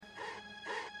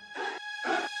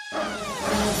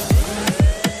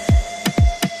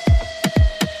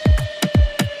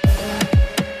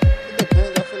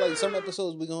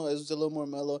episodes it's a little more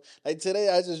mellow. Like today,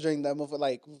 I just drank that motherfucker,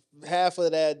 like half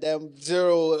of that damn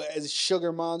zero as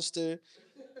sugar monster.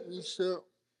 You shit.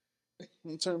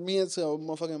 Turn me into a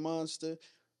motherfucking monster.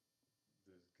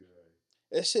 This guy.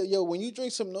 That shit, yo, when you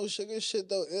drink some no sugar shit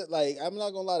though, it like I'm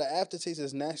not gonna lie, the aftertaste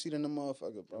is nasty than the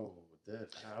motherfucker, bro. Bro, that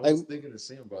I Like was thinking the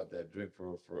same about that drink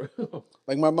for real.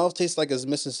 like my mouth tastes like it's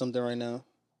missing something right now.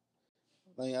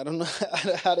 Like I don't know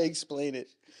how to explain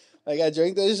it. Like I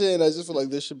drank that shit and I just feel like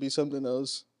there should be something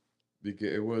else.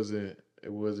 Because it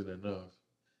wasn't enough.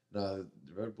 Nah, the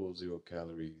Red Bull zero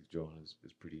calorie joint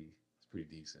is pretty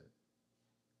decent.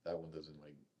 That one doesn't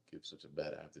like give such a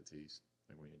bad aftertaste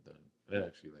like when you're done. And it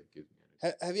actually like gives me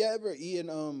energy. Have you ever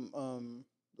eaten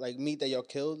like meat that y'all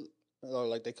killed or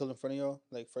like they killed in front of y'all,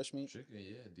 like fresh meat? Chicken,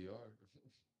 yeah, DR.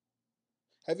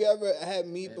 Have you ever had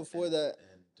meat and before that?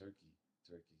 and turkey.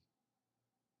 Turkey.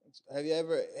 Have you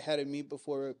ever had a meat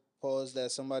before pause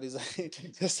that somebody's like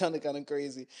that sounded kind of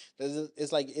crazy?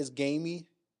 It's like it's gamey.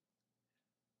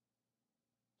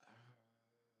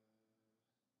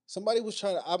 Somebody was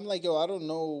trying to. I'm like, yo, I don't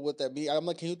know what that means. I'm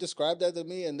like, can you describe that to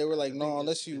me? And they were like, I think no,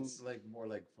 unless you. it's like more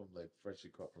like from like freshly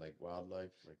caught like wildlife.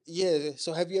 Like Yeah.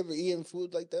 So have you ever eaten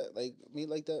food like that, like meat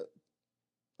like that?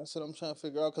 That's what I'm trying to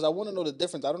figure out because I want to know the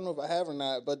difference. I don't know if I have or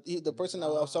not, but the person that I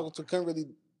was nah, talking to couldn't really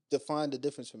define the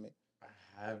difference for me.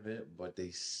 I haven't, but they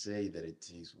say that it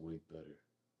tastes way better.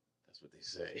 That's what they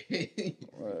say.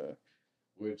 Uh,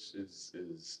 Which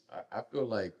I feel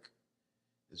like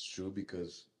it's true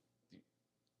because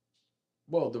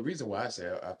well, the reason why I say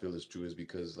I feel it's true is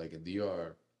because like in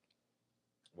DR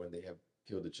when they have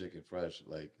killed the chicken fresh,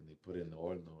 like and they put it in the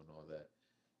oil and all that,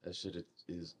 that shit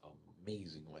is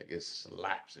amazing. Like it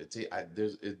slaps.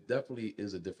 There's it definitely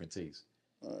is a different taste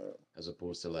uh, as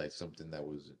opposed to like something that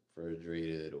was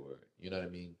refrigerated or you know what I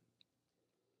mean.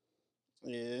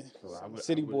 yeah. So I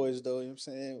City would boys, though, you know what I'm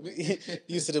saying? We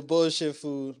used to the bullshit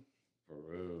food. for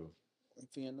real.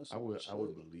 Fiend some I would shit.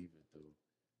 believe it though.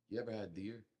 You ever had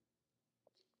deer?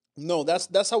 No, No.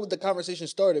 that's how the conversation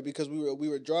started because we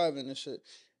were driving and shit,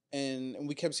 and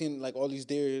we kept seeing like all these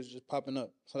deers just popping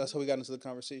up. So that's how we got into the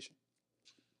conversation.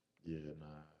 Yeah, nah.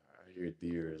 I hear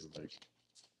deer is like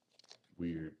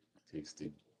weird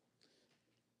tasting.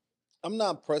 I'm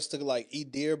not pressed to like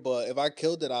eat deer, but if I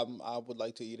killed it, I would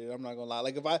like to eat it. I'm not gonna lie.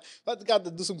 Like if I got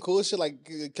to do some cool shit, like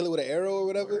kill it with an arrow or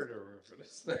whatever, Murderer for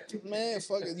this thing. man,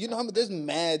 fuck it. You know how much there's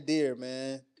mad deer,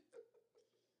 man.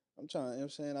 I'm trying. You know what I'm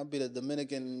saying I'll be the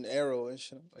Dominican arrow and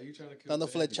shit. Why you trying to kill Dando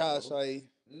Manny, flechazo bro? ahí.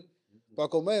 Mm-mm. Pa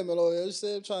comer, me lo. You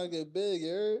say I'm trying to get big, you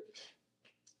heard?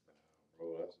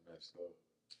 Bro, that's messed up.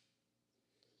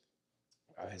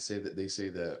 I say that they say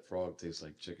that frog tastes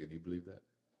like chicken. You believe that?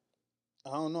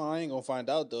 I don't know. I ain't gonna find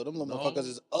out though. Them little motherfuckers No.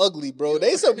 is ugly, bro. Yo.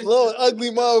 They some little ugly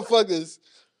motherfuckers.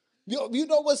 You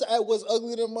know what's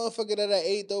ugly than motherfucker that I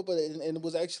ate though, but and it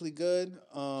was actually good.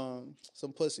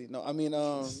 Some pussy. No, I mean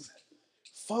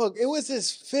fuck. It was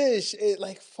this fish. It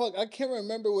like fuck. I can't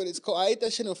remember what it's called. I ate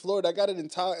that shit in Florida. I got it in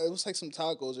It was like some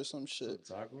tacos or some Some shit.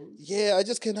 tacos? Yeah, I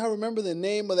just cannot remember the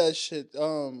name of that shit.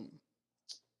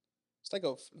 It's like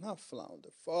a not flounder.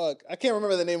 Fuck, I can't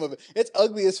remember the name of it. It's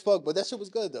ugly as fuck, but that shit was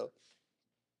good though.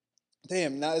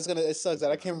 Damn, now it sucks It's that I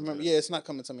not can't coming remember. to Yeah, it's not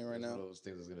coming to me right it's one now. of those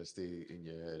things that's gonna stay in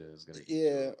your head and it's gonna eat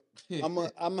you Yeah, up.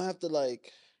 I'm gonna have to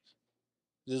like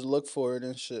just look for it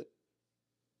and shit.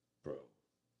 Bro,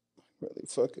 Really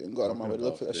fucking go out of my talking way to look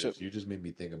about for that shit. fish, you just made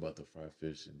me think about the fried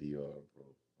fish in DR, bro.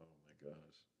 Oh my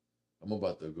gosh. I'm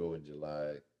about to go in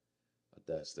July.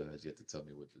 My dad still has yet to tell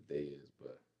me what the day is,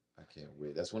 but I can't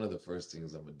wait. That's one of the first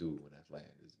things I'm gonna do when I land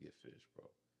is get fish, bro.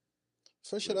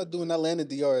 First shit I Real do when I shit. land in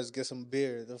DR is get some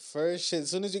beer. The first shit,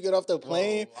 as soon as you get off the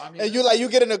plane Well, I mean and that's you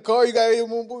get in the car, you got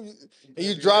boom, boom, you and gotta you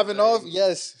do that driving off. thing.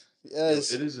 Yes, Yo,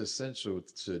 yes. it is essential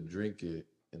to drink it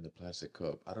in the plastic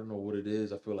cup. I don't know what it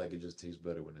is. I feel like it just tastes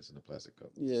better when it's in the plastic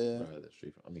cup Yeah. rather than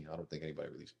straight from. I mean, I don't think anybody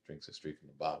really drinks it straight from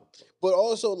the bottle. But But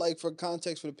also, like for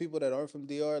context for the people that aren't from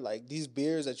DR, like these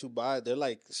beers that you buy, they're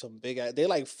like some big. They're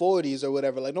like 40s or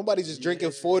whatever. Like nobody's just drinking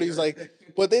 40s. Like, yeah,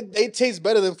 but they taste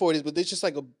better than 40s. But they're just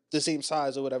like the same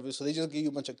size or whatever. So they just give you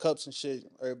a bunch of cups and shit.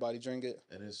 Everybody drink it.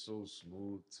 and it's so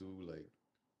smooth too. Like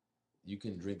you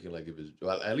can drink it like if it's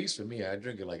well, at least for me, I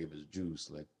drink it like if it's juice,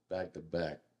 like back to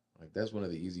back. Like that's one of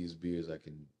the easiest beers I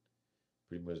can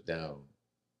pretty much down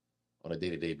on a day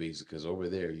to day basis. Because over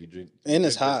there, you And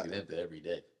it's drink hot. biscuit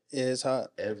empty Yeah, it's hot.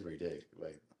 every day.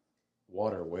 Like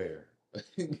water where?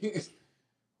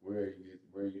 Where are you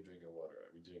drinking water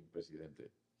at? We drink biscuit empty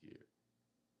here.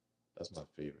 That's my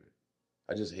favorite.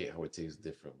 I just hate how it tastes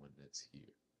different when it's here.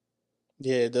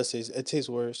 Yeah, it does taste. It tastes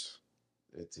worse.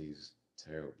 It tastes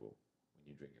terrible when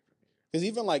you drink it from here. Because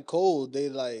even like cold, they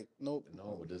like nope.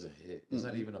 No, it doesn't hit. It's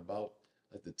not Mm-mm. even about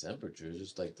like the temperature. It's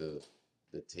just like the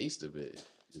taste of it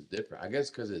is different. I guess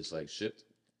because it's like shipped.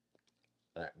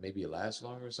 Maybe it lasts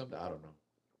longer or something. I don't know.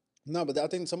 No, but I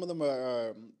think some of them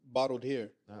are bottled here.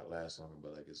 Not last longer,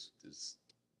 but like it's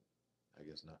I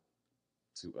guess not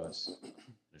to us in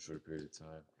a short period of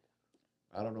time.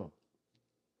 I don't know.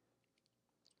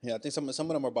 Yeah, I think some of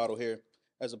them are bottled here.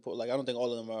 As a like, I don't think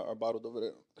all of them are bottled over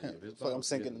there. Yeah, if it's Fuck, I'm bottled here,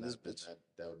 sinking in this then bitch.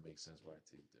 that would make sense why it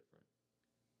tastes different.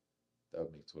 That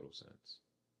would make total sense.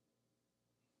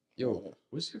 Yo, Yeah.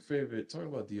 what's your favorite? Talking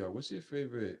about DR, what's your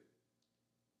favorite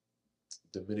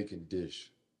Dominican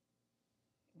dish?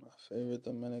 My favorite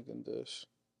Dominican dish.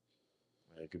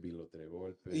 It could be lo tres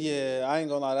Yeah, golpes. I ain't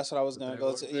gonna lie. That's what I was Lo gonna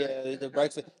tres go to. Yeah, the golpes.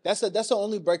 breakfast. That's the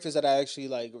only breakfast that I actually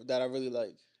like. That I really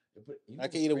like. But you know I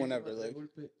can what's eat it crazy whenever. about tres Like,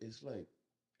 golpes? It's like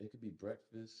it could be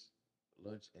breakfast,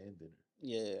 lunch, and dinner.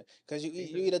 yeah, because Ain't you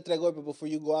that, eat a tres golpe before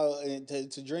you go out and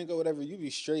to drink or whatever. You be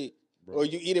straight, or bro?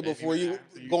 you eat it And even before you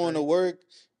after you going to drink, work.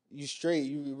 You straight.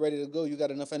 You be ready to go. You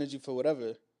got enough energy for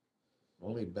whatever.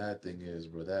 only bad thing is,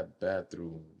 bro, that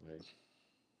bathroom, like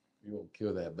you gonna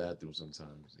kill that bathroom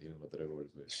sometimes. You know what tres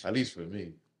golpes? At least for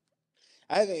me.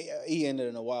 I haven't eaten it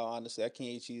in a while. Honestly, I can't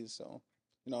eat cheese, so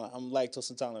I'm lactose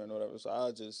intolerant or whatever. So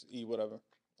I'll just eat whatever.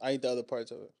 I eat the other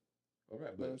parts of it. All right,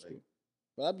 But but it's like, cool.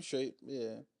 But I'll be straight.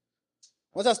 Yeah. I,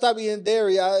 Once I stop eating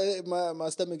dairy, my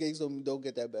stomach aches don't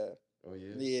get that bad. oh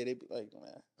yeah. Yeah, they be like, man. I'm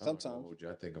not gonna Sometimes hold you.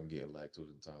 I think I'm getting lactose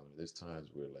intolerant. There's times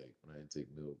where, like, when I intake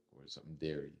milk or something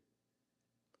dairy,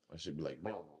 I should be like,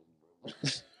 no.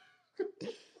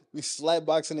 be slap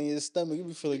boxing in your stomach. You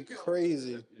be feeling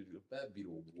crazy. That be the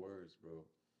worst, bro.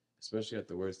 Especially at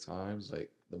the worst times, like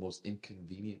the most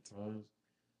inconvenient times,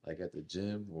 like at the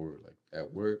gym or like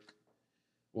at work.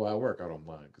 Well, at work I don't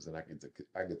mind because then I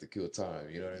get to kill time.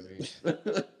 You know what I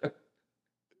mean?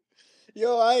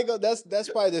 Yo, I ain't go. That's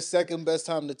probably the second best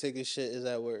time to take a shit is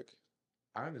at work.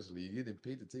 Honestly, you getting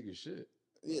paid to take a shit,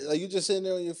 Yeah, like, like you just sitting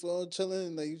there on your phone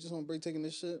chilling, like you just on break taking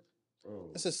this shit. bro.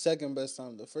 That's the second best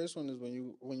time. The first one is when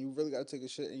you really gotta take a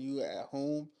shit and you at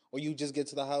home or you just get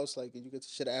to the house like and you get to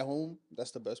shit at home.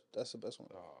 That's the best. That's the best one.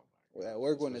 Oh my Well, at gosh!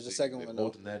 work one is the Especially second they one though.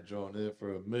 holding that joint in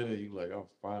for a minute. You like, I'm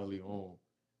finally home.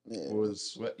 Or Yeah, the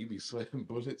sweat, you be sweating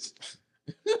bullets.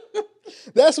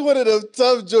 that's one of them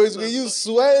tough joints. When you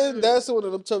sweating, Yeah. that's one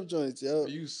of them tough joints. Are Yo.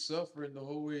 you suffering the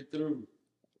whole way through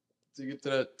to get to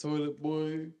that toilet,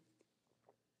 boy?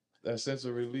 That sense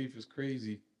of relief is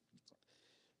crazy.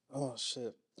 Oh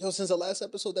shit. Yo, since the last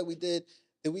episode that we did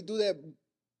we do that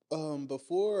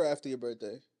before or after your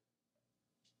birthday?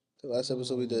 The last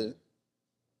episode we Um, did.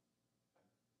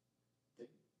 think-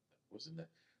 wasn't that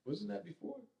wasn't that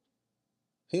before?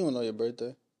 He don't know your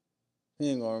birthday. He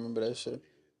ain't gonna remember that Oh, shit.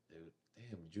 dude,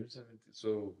 damn, June 17th.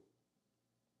 So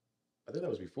I think that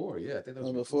was before. Yeah, I think that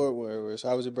was Before before. where so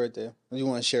how was your birthday? You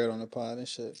want to share it on the pod and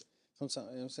shit. Sometimes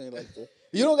you know what I'm saying like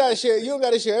you don't gotta share. You don't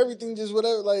gotta share everything. Just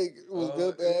whatever like was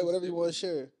good, It bad, was whatever you want to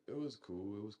share. it was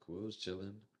cool. It was cool. It was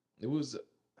chilling. It was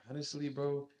honestly,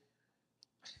 bro.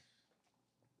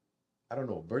 I don't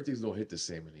know. Birthdays don't hit the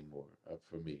same anymore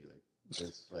for me. Like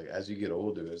it's like as you get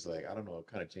older, it's like I don't know. It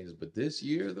kind of changes. But this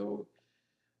year though,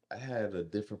 I had a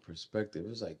different perspective. It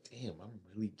was like, damn, I'm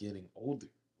really getting older.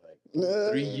 Like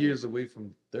I'm 3 years away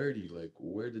from 30. Like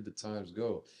where did the times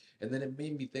go? And then it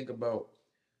made me think about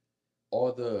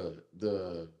all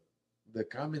the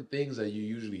common things that you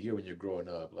usually hear when you're growing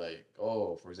up. Like,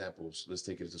 oh, for example, let's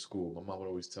take it to school. My mom would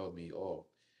always tell me, oh,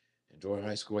 enjoy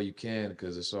high school while you can,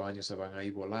 because esos años se van a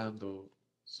ir volando,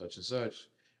 such and such.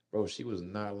 Bro, she was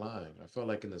not lying. I felt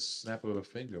like in the snap of a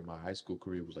finger, my high school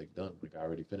career was like done. Like I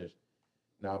already finished.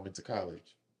 Now I'm into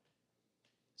college.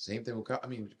 Same thing with college. I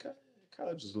mean,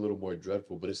 college is a little more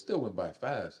dreadful, but it still went by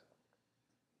fast.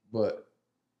 But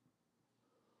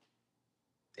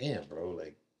damn, bro,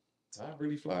 like time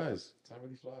really flies. Time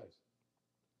really flies.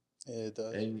 Yeah, it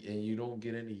does. And you don't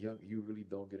get any young. You really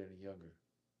don't get any younger.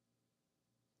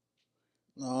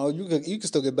 No, you can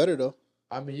still get better though.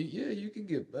 I mean, yeah, you can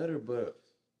get better, but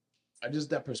I just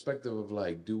that perspective of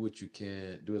like do what you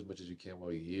can, do as much as you can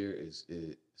while you're here is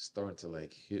starting to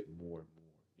like hit more and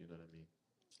more. You know what I mean?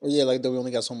 Or yeah, like that we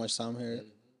only got so much time here.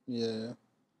 Mhm. Yeah.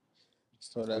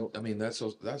 So that I mean, that's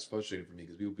frustrating for me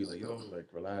because people be like, yo, like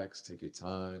relax, take your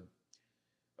time.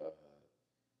 Uh,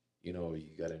 you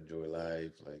gotta enjoy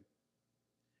life. Like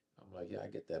I'm like, yeah, I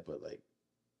get that, but like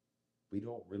we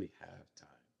don't really have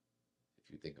time if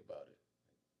you think about it.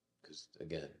 Because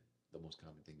again, the most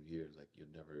common thing you hear is like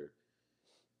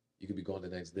you could be gone the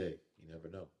next day. You never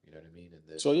know. You know what I mean? And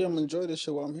then so yeah, I'm enjoy this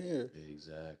shit while I'm here.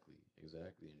 exactly,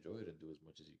 exactly. Enjoy it and do as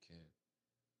much as you can.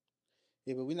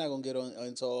 Yeah, but we're not gonna get on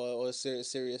into all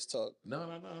serious talk. No,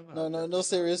 no, no, no, No definitely not.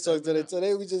 serious talk Definitely today. not.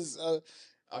 Today we just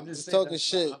I'm just saying talking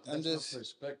shit. I'm that's my just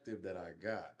perspective that I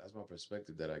got. That's my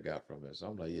perspective that I got from it. So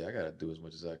I'm like, yeah, I gotta do as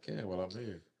much as I can while I'm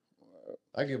here.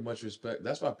 I give much respect.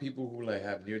 That's why people who like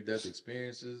have near death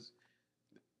experiences,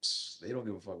 they don't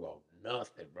give a fuck about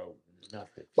nothing, bro.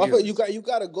 Nothing. but I feel Fearless. you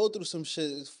gotta go through some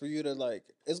shit for you to like.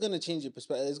 It's gonna change your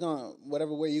perspective. It's gonna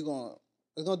whatever way you going.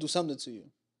 It's gonna do something to you.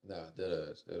 Nah, that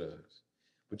does, that does.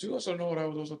 But you also know what I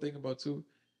was also thinking about too.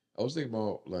 I was thinking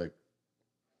about like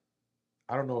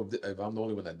I don't know if I'm the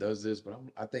only one that does this, but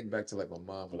I think back to like my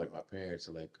mom or like my parents,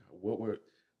 or like where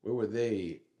were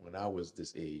they when I was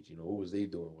this age? You know, what was they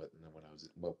doing when I was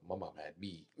what my mom had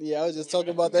me? Yeah, I was just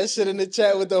talking about that shit in the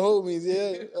chat with the homies.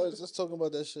 Yeah, I was just talking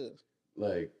about that shit.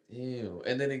 Like,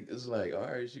 and then it's like, all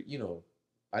right,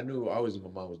 I knew always my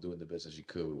mom was doing the best that she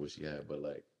could with what she had, but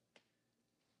like,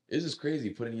 it's just crazy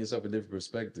putting yourself in different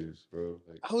perspectives, bro.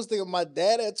 Like, I was thinking my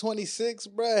dad at 26,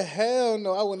 bruh. Hell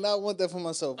no, I would not want that for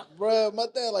myself, bruh. My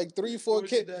dad like three, what four was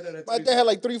your kids. dad at My dad 26? had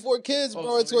like 3, 4 kids, Oh,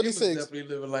 bro. so At he was 26,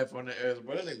 definitely living life on the earth,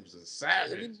 but that nigga was a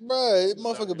savage. bruh. He was out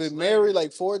Motherfucker here been married slanging.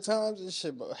 like 4 times and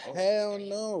shit, but Oh, hell damn.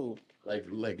 no. Like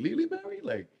Lily Mary,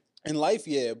 like In life,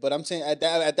 yeah, but I'm saying at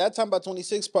that time, by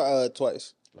 26,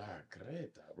 twice. La Creta,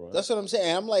 bro. That's what I'm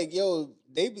saying. I'm like, yo,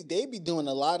 they be doing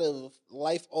a lot of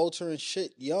life altering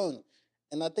shit young.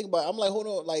 And I think about I'm like, hold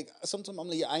on, like sometimes I'm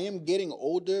like, I am getting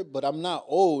older, but I'm not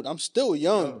old. I'm still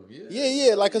young. Young, yeah, Yeah, yeah.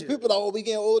 hell Like cause yeah. people are like, oh, we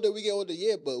get older,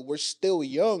 yeah, but we're still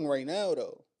young right now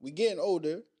though. We getting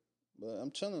older, but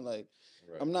I'm chilling. Like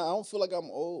Right. I'm not I don't feel like I'm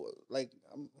old. Like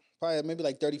I'm probably maybe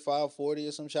like 35, 40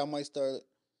 or some shit. I might start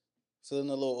feeling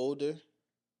a little older.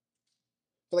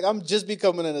 Feel like I'm just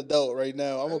becoming an adult right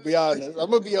now. I'm gonna be honest. I'm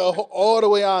gonna be all the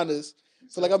way honest. You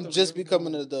Feel like said I'm still just young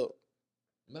becoming though. an adult,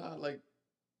 Nah, like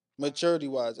maturity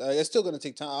wise. It's still gonna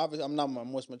take time. Obviously, I'm not my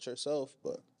most mature self,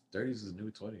 but 30s is the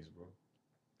new 20s, bro.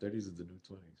 30s is the new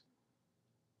 20s.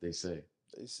 They say.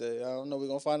 they say I don't know. We're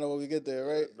gonna find out when we get there,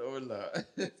 right? No, it's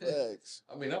not. Facts.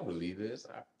 I mean, I believe it.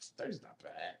 30's not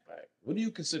bad. Like, what do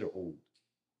you consider old?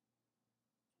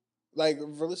 Like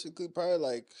realistically, probably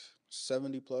like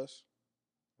 70 plus.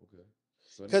 Okay.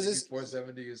 So Cause anything it's before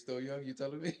 70 is still young, you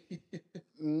telling me?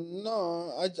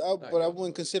 no, Not but I young,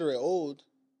 wouldn't but consider it old.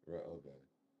 right, okay.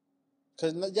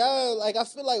 Cause y'all, like I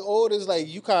feel like old is like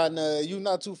you kind of you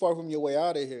not too far from your way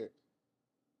out of here.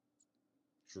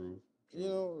 True, You true,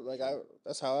 know, like true.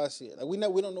 that's how I see it. Like we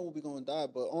don't know when we gonna die,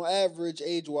 but on average,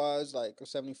 age wise, like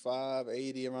 75,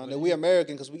 80 around What there. do We you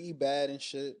American because we eat bad and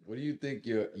shit. what do you think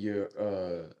your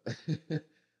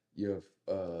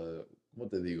what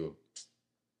the digo?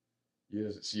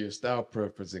 Your style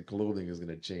preference in clothing is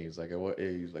gonna change. Like at what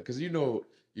age? Like, cause you're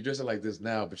dressing like this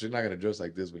now, but you're not gonna dress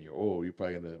like this when you're old. You're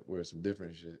probably gonna wear some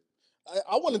different shit.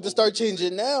 I wanted to Old start people say.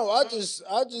 changing now. I just, you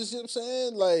know what I'm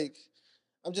saying? Like,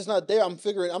 I'm just not there. I'm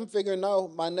figuring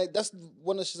out my next. That's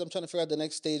one of the shit I'm trying to figure out. The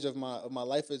next stage of my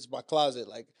life is my closet.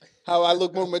 Like how I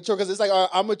look more mature because it's like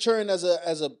I'm maturing as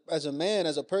a man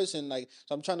as a person. Like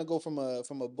so I'm trying to go from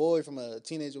a boy from a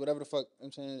teenager whatever the fuck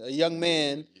I'm saying a young Yeah,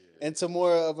 man yeah. into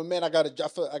more of a man. I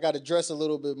gotta dress a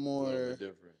little bit A little more. bit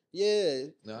different. Yeah,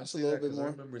 No, I just a say little that bit because I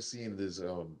more. remember seeing this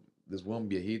one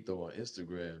viejito on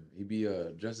Instagram. He be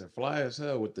dressing fly as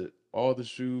hell with the all the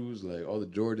shoes, like all the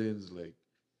Jordans, like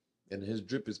and his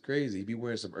drip is crazy. He be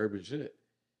wearing some urban shit.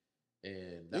 And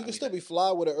You I can mean still be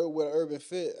fly with an urban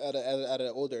fit at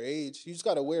an older age. You just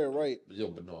gotta wear it right. yo,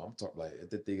 but no, I'm talking like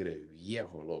este tigre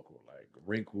viejo loco, like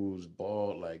wrinkles,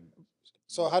 bald, like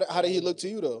So how did he look to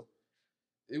you though?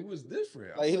 it was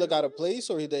different. Like I'm he like, look out of what? place,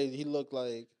 or he looked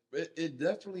like It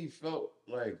definitely felt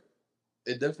like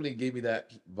it definitely gave me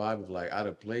that vibe of like out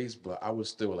of place, but I was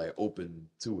still like open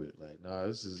to it. Like, nah,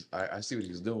 this is I see what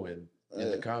he's doing,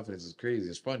 and the uh, confidence is crazy.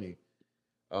 It's funny.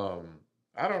 Um,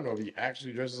 I don't know if he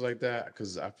actually dresses like that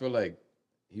because I feel like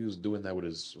he was doing that with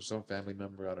his some family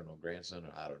member. I don't know, grandson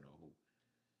or I don't know who,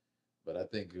 but I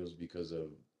think it was because of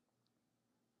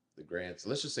the grandson.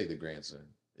 Let's just say the grandson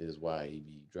is why he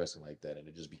be dressing like that, and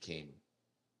it just became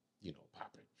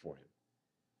popping for him.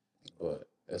 But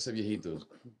except you hate those,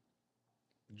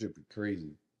 it'd be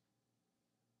crazy.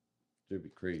 It'd be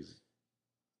crazy.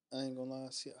 I ain't gonna lie. I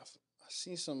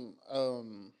seen some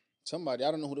somebody I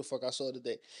don't know who the fuck I saw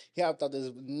today. He hopped out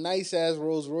this nice ass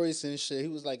Rolls Royce and shit. He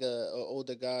was like a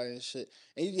older guy and shit,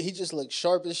 and he just looked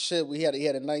sharp as shit. He had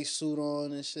a nice suit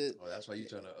on and shit. Oh, that's why you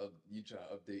trying to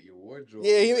update your wardrobe.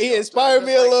 Yeah, You like, he yo, I'm trying to inspired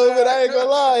me dress a like little bit. I ain't gonna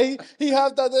lie. that. He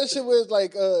hopped out that shit with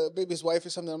like maybe his wife or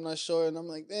something. I'm not sure. And I'm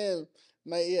like, damn,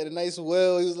 he had a nice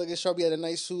well. He was looking sharp. He had a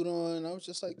nice suit on. I was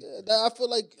just like, yeah, I feel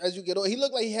like as you get older, he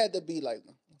looked like he had to be like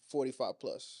 45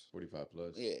 plus. 45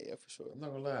 plus. Yeah, for sure. I'm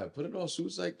not gonna lie, putting on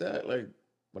suits like that, like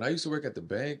when I used to work at the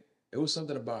bank, it was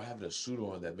something about having a suit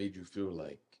on that made you feel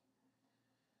like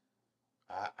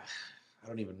I I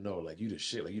don't even know, like you the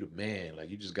shit, like you the man, like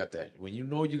you just got that. When you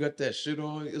know you got that shit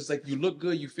on, it's like you look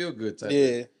good, you feel good type of.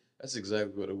 Yeah. That's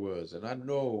exactly what it was, and I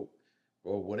know,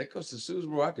 bro. When it comes to suits,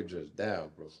 bro, I could dress down,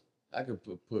 bro. I could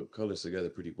put colors together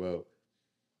pretty well,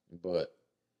 but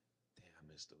damn,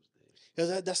 I miss those days.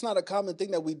 Because that's not a common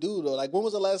thing that we do, though. Like, when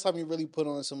was the last time you really put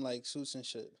on some, like, suits and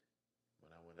shit?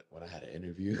 When I had an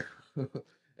interview,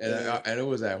 Yeah. and it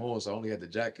was at home, so I only had the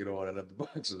jacket on and the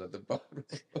boxes at the bottom.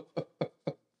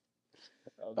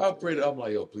 I prayed. I'm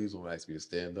like, yo, please don't ask me to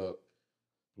stand up.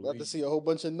 About to Please. see a whole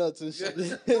bunch of nuts and shit.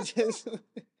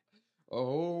 A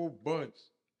whole bunch.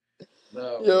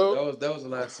 No, but Yo. that was the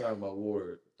last time I wore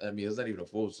it. I mean, it's not even a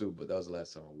full suit, but that was the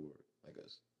last time I wore it. Like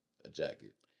a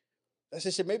jacket. That's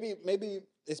just shit. Maybe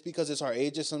it's because it's our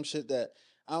age or some shit that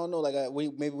I don't know. Like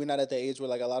maybe we're not at the age where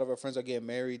like a lot of our friends are getting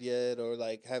married yet or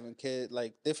like having kids.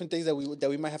 Like different things that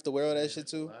we might have to wear all that shit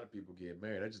A too. lot of people get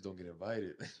married. I just don't get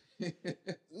invited.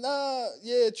 Nah,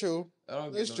 yeah, true. I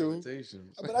don't get That's no true.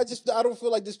 invitations. But I don't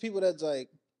feel like there's people that's like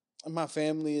my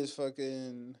family is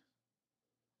fucking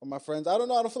or my friends. I don't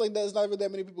know. I don't feel like there's not even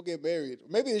that many people get married.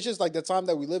 Maybe it's just like the time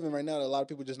that we live in right now. That a lot of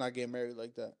people just not getting married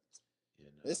like that. Yeah,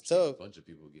 no, It's I've seen tough. a bunch of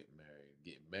people getting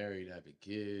married, having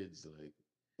kids. Like,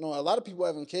 No, a lot of people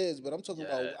having kids, but I'm talking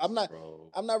about. yes, bro.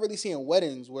 I'm not really seeing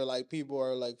weddings where like people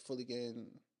are like fully getting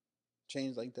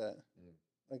changed like that. Mm.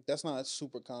 Like that's not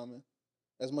super common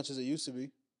as much as it used to be.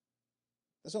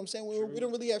 That's what I'm saying. We True.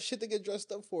 don't really have shit to get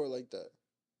dressed up for like that.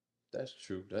 That's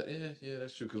true. Yeah,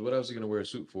 that's true. Because what else are you gonna wear a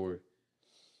suit for?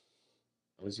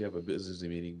 Unless you have a business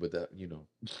meeting, but that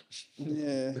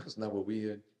Yeah. that's not what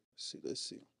we in. Let's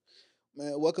see.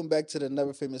 Man, welcome back to the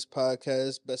Never Famous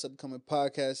Podcast, best upcoming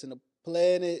podcast in the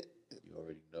planet. You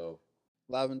already know.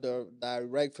 Live and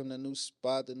direct from the new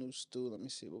spot, the new stool. Let me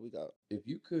see what we got. If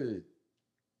you could,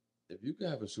 if you could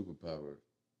have a superpower,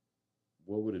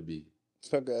 what would it be?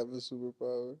 If I could have a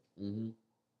superpower. Mm-hmm.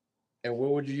 And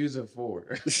what would you use it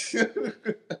for?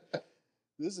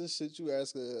 This is shit you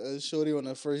ask a shorty on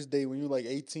the first date when you're like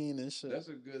 18 and shit. That's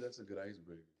a good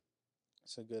icebreaker.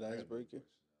 It's a good icebreaker.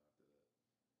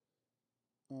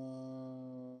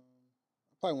 I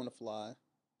probably want to fly.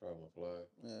 Probably want to fly.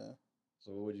 Yeah.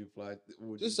 So what would you fly?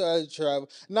 Just so I travel.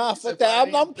 Nah, You fuck said that.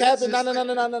 fly I'm these capping. No, bitches. no, no,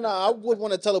 no, no, no, no. I would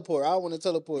want to teleport. I want to You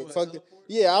teleport. wanna Fuck it. teleport?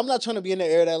 Yeah, I'm not trying to be in the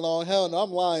air that long. Hell no,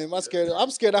 I'm lying. I'm scared of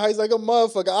heights like a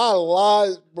motherfucker. I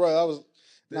lied, bro.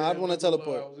 I'd want to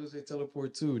teleport. I was gonna say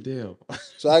teleport too. Damn.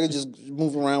 So I could just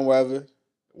move around wherever.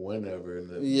 Whenever in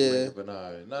the Yeah. blink of an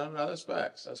eye. No, that's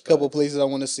facts. That's Couple facts. places I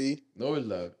want to see. No, it's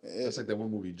not. Yeah. That's like that one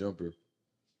movie, Jumper.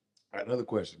 All right, another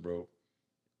question, bro.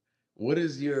 What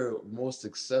is your most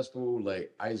successful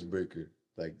like icebreaker?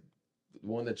 Like the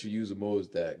one that you use the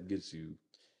most that gets you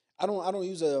I don't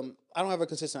use I don't have a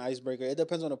consistent icebreaker. It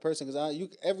depends on the person because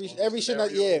every on the every shit not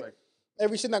scenario, like,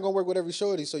 every shit not gonna work with every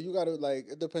shorty. So you gotta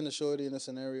like it depends on the shorty and the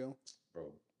scenario.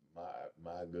 bro,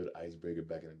 my good icebreaker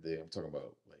back in the day. I'm talking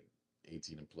about like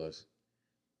 18 and plus.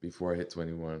 Before I hit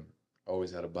 21, I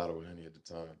always had a bottle of honey at the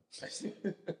time.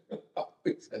 I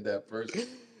always had that first.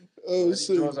 Oh So any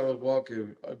shit. draws I was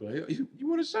walking, I'd be like, "Yo, you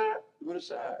want a shot? You want a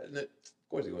shot?" And then, of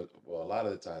course, it was, well, a lot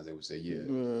of the times they would say, "Yeah."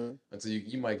 Until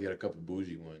you might get a couple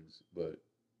bougie ones, but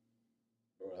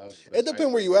bro, that was the It best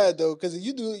depends where you icebreaker. at though, because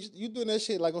you doing that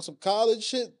shit like on some college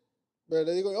shit, bro.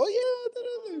 They go, oh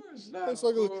yeah, Of course, nah, that's of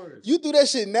fucking. course. You do that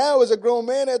shit now as a grown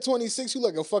man at 26. You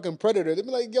like a fucking predator. They be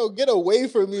like, yo, get away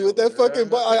from me with that fucking.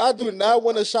 But I do not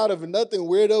want a shot of nothing,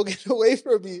 weirdo. Get away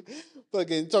from me.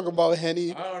 Fucking talking about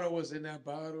Henny. I don't know what's in that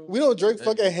bottle. We don't drink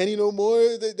Henny. fucking Henny no more.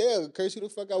 They'll curse you the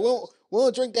fuck out. We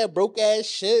don't drink that broke ass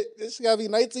shit. This gotta be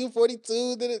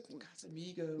 1942. Did it?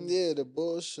 Casamigos. Yeah, the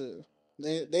bullshit.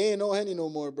 They ain't no Henny no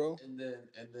more, bro. And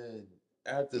then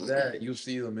after that, you'll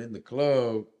see them in the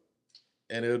club,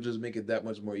 and it'll just make it that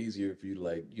much more easier for you to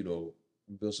like,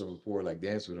 build some rapport, like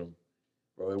dance with them.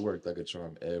 Bro, it worked like a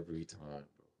charm every time,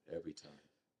 bro. Every time.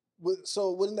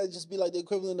 So wouldn't that just be like the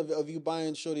equivalent of you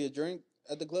buying shorty a drink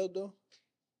at the club though?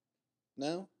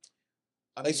 Now,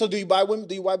 I like, mean, so do you buy women?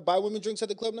 Do you buy women drinks at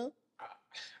the club now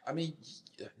I mean,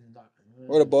 yeah,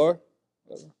 or the bar?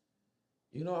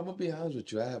 I'm gonna be honest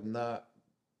with you. I have not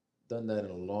done that in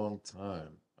a long time.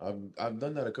 I've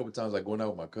done that a couple times, like going out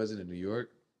with my cousin in New York,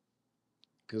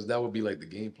 because that would be like the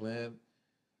game plan.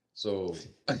 So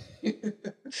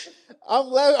I'm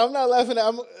not laughing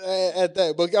at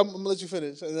that, but I'm gonna let you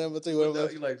finish, and then I'm gonna tell you what I'm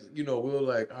laughing. like we'll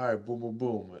like, all right, boom, boom,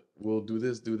 boom. We'll do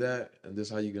this, do that, and this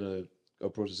is how you're gonna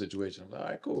approach the situation. I'm like, all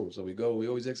right, cool. So we go. We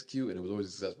always execute, and it was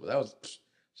always successful.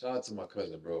 Shout Shout out to my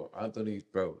cousin, bro. Anthony,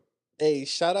 bro. Hey,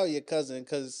 shout out your cousin,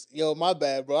 cause yo, my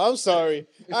bad, bro. I'm sorry.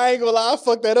 I ain't gonna lie, I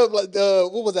fucked that up. Like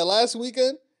what was that last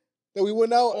weekend that we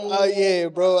went out? Yeah,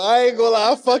 bro. I ain't gonna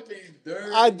lie, I fucked.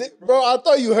 I did, bro. I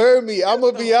thought you heard me. I'm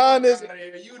gonna be honest.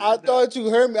 I thought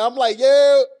you heard me. I'm like,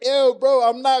 yo, bro.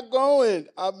 I'm not going.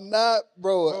 I'm not,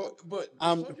 bro. But the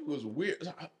I'm. funny was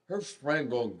weird. Her friend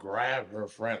gonna grab her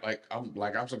friend like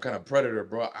I'm some kind of predator,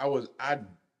 bro. I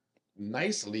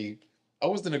nicely. I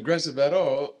wasn't aggressive at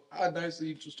all. I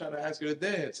nicely just tried to ask her to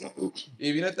dance.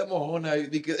 Y viene esta mojona y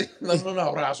dije, no, un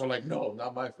abrazo. Like, no,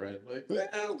 not my friend. Like,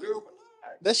 damn, girl,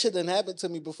 That shit didn't happen to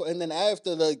me before, and then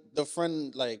after the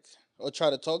friend like or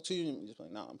try to talk to you, and you're just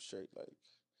like, nah, I'm straight. Like,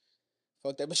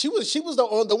 fuck that. But she was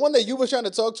the one that you were trying to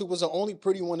talk to was the only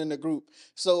pretty one in the group.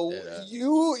 So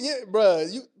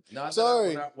bruh, you. Nah,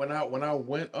 Sorry. when I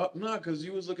went up, nah, because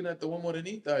you was looking at the one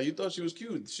morenita. You thought she was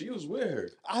cute. She was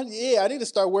weird. I need to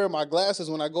start wearing my glasses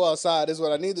when I go outside. Is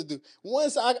what I need to do.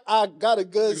 Once I got a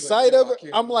good sight of her,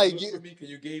 I'm like, look for me. Can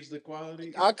you gauge the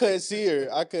quality? I couldn't see her.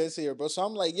 I couldn't see her, bro. So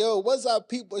I'm like, yo, what's up,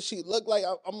 people? She look like.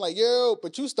 I'm like, yo,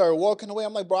 but you start walking away.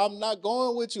 I'm like, bro, I'm not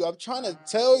going with you. I'm trying to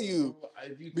tell you. Bro,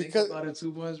 if you think about it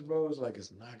too much, bro, it's like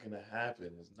it's not gonna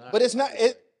happen. It's not. But it's not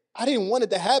it. I didn't want it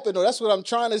to happen though. That's what I'm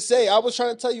trying to say. I was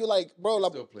trying to tell you, like, bro,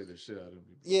 like, still play the shit out of me.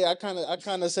 Bro. Yeah, I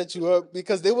kind of set you up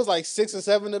because there was like 6 or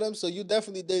 7 of them, so you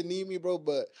definitely didn't need me, bro.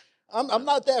 But I'm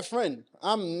not that friend.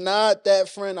 I'm not that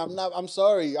friend. I'm not. I'm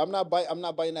sorry. I'm not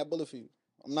biting that bullet for you.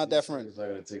 I'm not that friend. It's not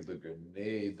gonna take the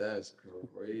grenade. That's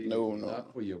crazy. No.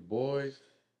 Not for your boy.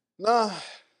 Nah,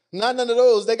 not none of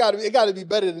those. It gotta be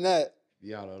better than that.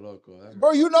 Yalla loco.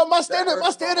 Bro, you know my standard.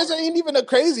 My standards ain't even the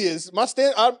craziest.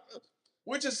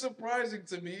 Which is surprising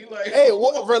to me. Like, hey,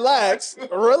 relax,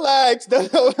 relax,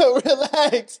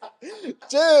 relax,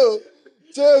 chill.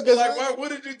 Cause like, what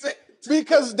did you take?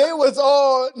 Because they was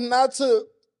all not to, you know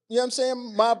what I'm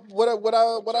saying? What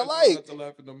I like. Not to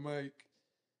laugh in the mic.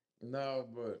 No,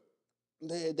 but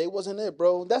they wasn't it,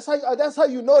 bro. That's how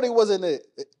you know they wasn't it.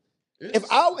 If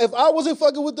I wasn't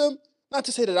fucking with them, not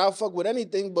to say that I'll fuck with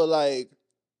anything, but like.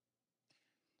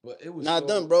 But it was not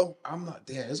done, bro. I'm not.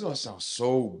 Damn, it's gonna sound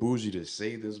so bougie to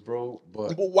say this, bro.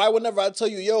 But why whenever I tell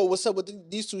you, yo, what's up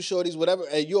with these two shorties, whatever,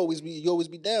 and you always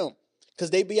be down, cause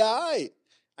they be alright.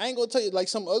 I ain't gonna tell you like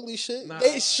some ugly shit. Nah,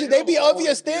 they be of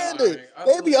your standard.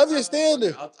 They be of your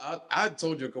standard. I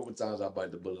told you a couple times I bite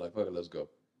the bullet. Like, fuck it, let's go.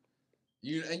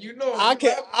 You know. I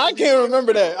can't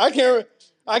remember that. I can't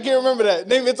remember that.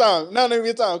 Name your time. Now name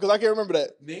your time, cause I can't remember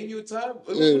that. Name your time.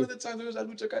 It was one of the times it was at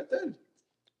Lucha Cartel.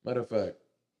 Matter of fact.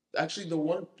 Actually, the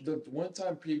one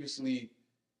time previously,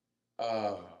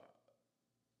 the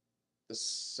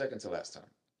second to last time.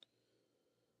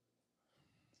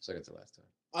 Second to last time.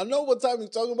 I know what time you're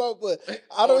talking about, but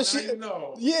I don't. You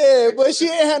know. Yeah, but she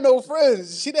ain't had no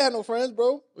friends. She didn't have no friends,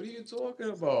 bro. What are you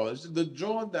talking about? The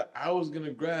joint that I was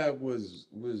gonna grab was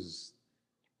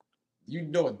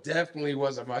definitely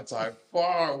wasn't my type.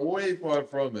 Way far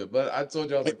from it. But I told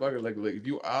you I was like, fuck it, like if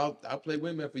you, I'll play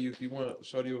women for you if you want to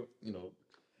show you,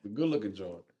 the good looking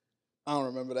joint. I don't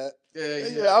remember that.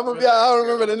 Yeah. I don't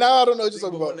remember that. Now I don't know what you're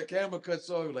talking about. When the camera cuts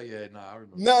off, you're like, yeah, nah, I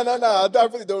remember. No. I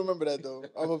really don't remember that though.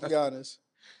 I'm gonna be honest.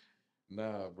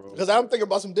 Nah, bro. Because I'm thinking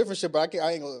about some different shit, but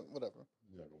I ain't gonna whatever.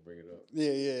 You're not gonna bring it up.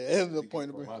 Yeah. That's the point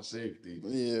of it. For my safety.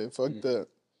 Yeah, fuck that.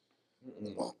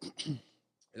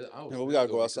 We gotta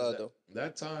go outside though.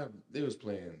 That time they was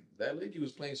playing. That lady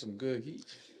was playing some good heat.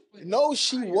 No,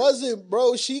 she wasn't,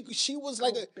 bro. She was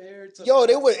like they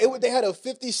had a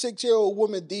 56-year-old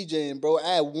woman DJing, bro,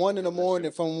 at 1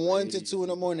 a.m. from 1 to 2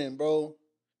 a.m, bro.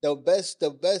 The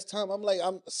best time. I'm like,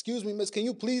 excuse me, miss, can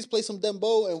you please play some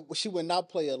dembo? And she would not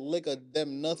play a lick of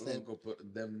them nothing.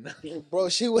 Bro,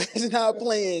 she was not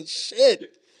playing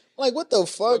shit. Like, what the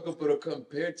fuck? But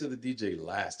compared to the DJ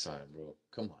last time, bro.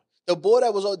 Come on. The boy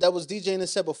that was DJing the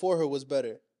set before her was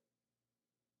better.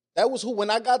 That was who, when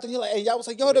I got there, you're like, and y'all was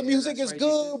like, yo, the music is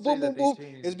good, boom, boom, boom.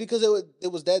 It's because it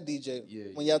was that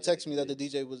DJ. When y'all texted me that the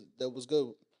DJ was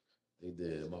good. They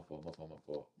did. My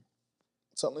fault.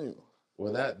 Something.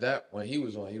 Well, that when he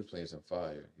was on, he was playing some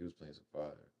fire.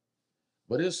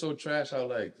 But it's so trash how,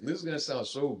 like, this is gonna sound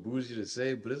so bougie to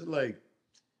say, but it's like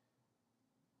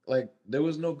there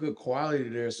was no good quality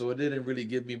there, so it didn't really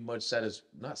give me much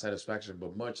not satisfaction,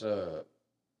 but much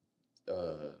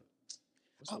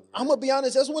I'm gonna be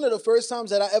honest. That's one of the first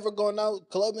times that I ever gone out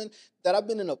clubbing that I've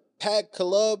been in a packed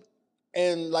club,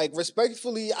 and like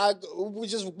respectfully, we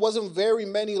just wasn't very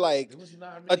many like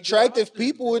attractive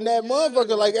people in that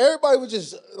motherfucker. Like everybody was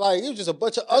just like it was just a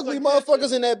bunch of ugly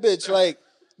motherfuckers in that bitch. Like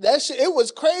That shit, it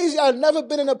was crazy. I've never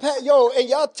been in a pat, yo, and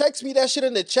y'all text me that shit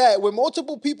in the chat. When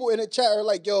multiple people in the chat are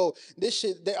like, "Yo, this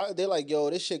shit," they're like, "Yo,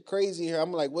 this shit crazy here."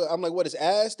 I'm like, "What?" I'm like, "What is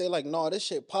ass?" They're like, "No, this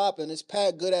shit popping. It's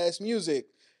pat good ass music."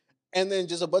 And then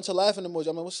just a bunch of laughing emojis.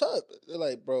 I'm like, "What's up?" They're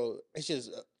like, "Bro, it's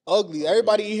just ugly.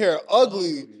 Everybody in here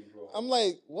ugly." bro. I'm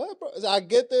like, "What, bro?" So I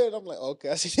get there and I'm like, "Okay,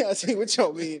 I see what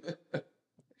y'all mean."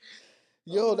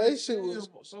 I'm Yo, like, that shit was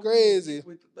damn, so many crazy.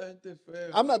 people with that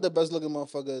fam. I'm not the best looking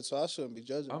motherfucker, so I shouldn't be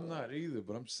judging. I'm not either,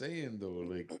 but I'm saying though,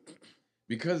 like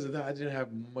because of that, I didn't have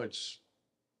much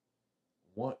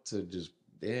want to just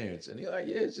dance. And you're like,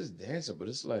 yeah, it's just dancing, but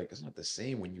it's like it's not the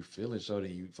same when you feel it, so that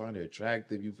you find it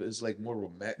attractive. You feel, it's like more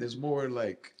romantic. There's more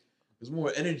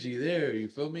energy there. You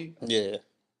feel me? Yeah.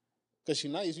 Cause she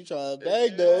nice, you try to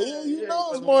bag that. Yeah, Yeah, you yeah.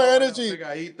 know it's Because more energy.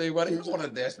 why they don't want to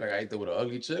dance pegadito with an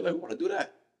ugly chick? Like, who want to do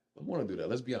that? I want to do that.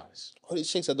 Let's be honest. All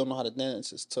these chicks that don't know how to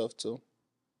dance is tough too.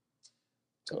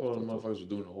 Tough, Oh, the tough, tough. motherfuckers were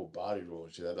doing the whole body roll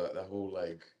and shit. That whole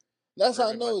like That's how I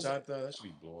urban know it bachata. That should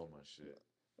be blowing my shit.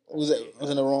 I hate was in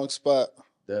that. the wrong spot.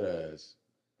 That ass.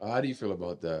 How do you feel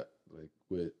about that? Like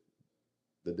with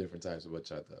the different types of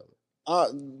bachata?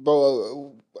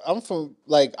 Bro, I'm from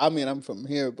like I mean I'm from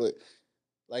here, but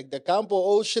like the campo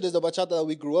old shit is the bachata that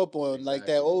we grew up on. Like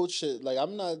that Exactly. old shit. Like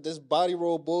I'm not this body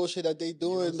roll bullshit that they You don't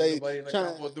doing. see They nobody in the trying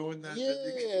combo doing that shit,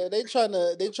 yeah,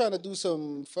 they trying to do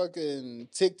some fucking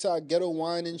TikTok ghetto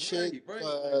wine and nigga. shit, Right.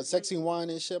 Like sexy wine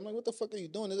and shit. I'm like, what the fuck are you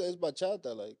doing? It's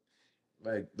bachata.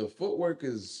 like the footwork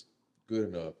is good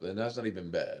enough, and that's not even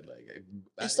bad. Like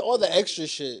It's adding all the footwork, extra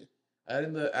shit.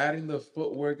 adding the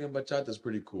footwork in bachata is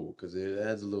pretty cool because it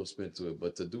adds a little spin to it.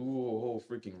 But to do a whole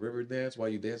freaking river dance while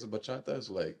you dancing bachata is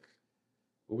like,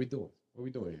 what we doing? What we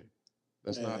doing here?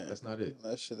 Yeah, That's not it.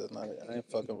 that shit is not it. I ain't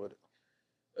fucking with it.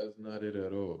 That's not it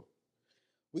at all.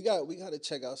 We got to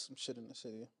check out some shit in the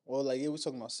city. Well, like yeah, we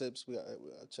talking about sips. We got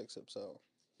to check sips out.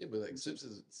 Yeah, but like Sips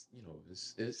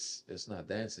is it's not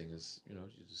dancing. It's you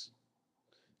just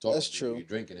talking That's to people, true. you're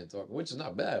drinking and talking, which is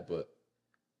not bad, but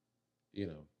you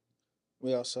know,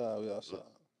 We outside. We outside.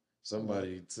 Yeah.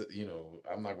 somebody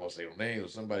I'm not gonna say no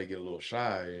names. Somebody get a little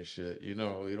shy and shit. You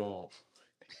don't.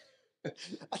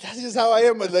 That's just how I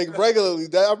am, like regularly.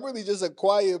 That I'm really just a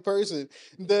quiet person.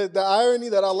 The irony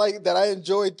that I like that I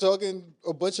enjoy talking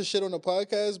a bunch of shit on the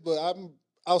podcast, but I'm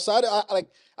outside.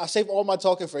 I save all my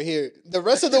talking for here. The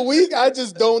rest of the week, I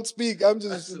just don't speak. I'm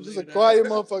just a Isolated quiet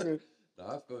ass. motherfucker. No,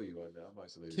 I feel you on that. I'm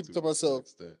isolated Keep it too to to an myself.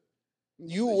 extent. But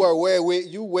You are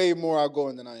way more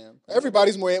outgoing than I am. you know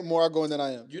Everybody's more outgoing than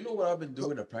I am. you know what I've been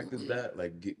doing to practice that,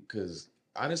 like, because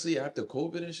honestly, after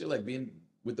COVID and shit, like being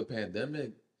with the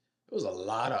pandemic, it was a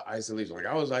lot of isolation. Like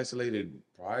I was isolated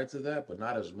prior to that, but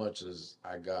not as much as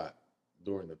I got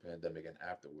during the pandemic and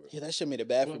afterwards. Yeah, that shit made it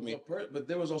bad for me. But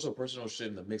there was also personal shit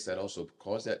in the mix that also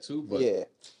caused that too. But Yeah.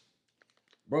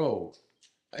 bro,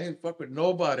 I ain't fuck with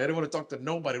nobody. I don't want to talk to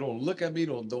nobody. Don't look at me.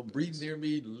 Don't breathe near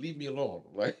me. Leave me alone.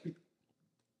 Like,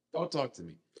 don't talk to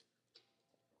me.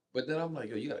 But then I'm like,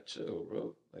 yo, you gotta chill,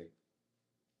 bro. Like,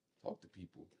 talk to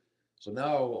people. So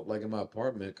now, like in my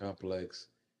apartment complex,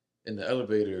 in the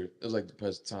elevator, it was like the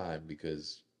best time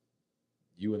because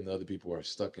you and the other people are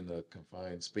stuck in a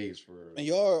confined space for And a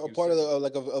y'all are a few part of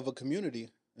seconds. of a community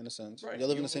in a sense. Right. Y'all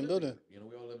live You in the don't same live building. together.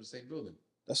 We all live in the same building.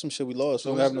 That's some shit we lost. We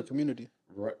So don't it's have no the community.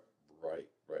 right, right.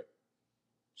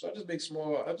 So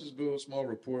I just build a small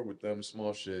rapport with them,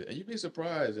 small shit. And you'd be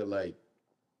surprised at like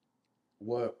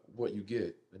what you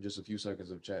get in just a few seconds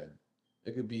of chatting.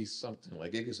 It could be something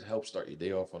like it could help start your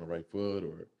day off on the right foot,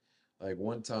 or like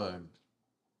one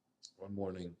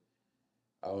morning,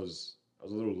 I was a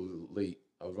little late.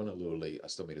 I was running a little late. I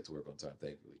still made it to work on time,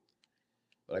 thankfully.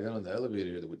 But I got on the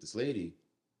elevator with this lady.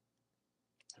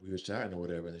 We was chatting or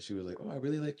whatever, and then she was like, "Oh, I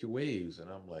really like your waves," and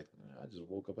I'm like, "Nah, I just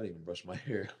woke up. I didn't even brush my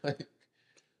hair."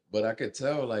 But I could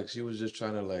tell like she was just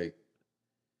trying to like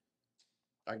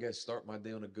I guess start my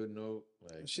day on a good note.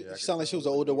 Like yeah, I She could sounded like tell she it was was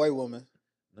an a older good. white woman.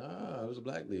 Nah, it was a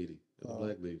black lady. It was a Uh,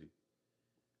 black lady.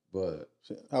 But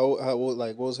how old,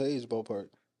 like what was her age ballpark?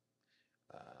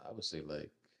 I would say like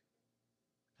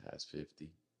past 50,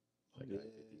 like Yeah. high 50s,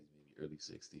 maybe early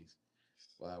 60s.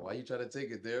 Why you trying to take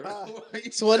it there? Ah, Why you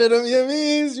it's one of them. You know what I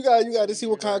mean, you got to see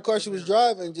you what kind gotta of car come she was in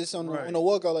right. driving, just on Right. the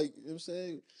walkout. Like you know what I'm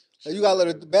saying, like, She you was got to like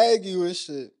let her bag you and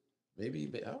shit.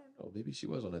 maybe I don't know. Maybe she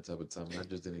was on that type of time, and I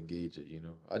just didn't engage it.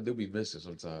 I do be missing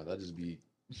sometimes. I just be.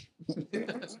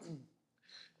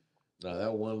 Now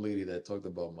that one lady that talked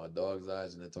about my dog's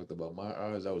eyes and then talked about my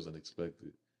eyes, that was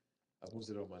unexpected. I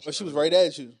posted it on my But she was story, right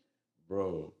at you.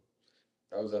 bro.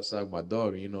 I was outside with my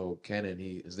dog, and Cannon.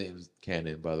 His name is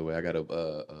Cannon, by the way. I got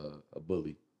a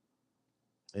bully.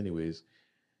 Anyways,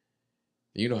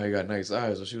 You know how he got nice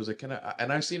eyes. So she was like, "Can I?"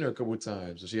 And I've seen her a couple of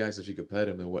times. So she asked if she could pet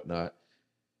him and whatnot.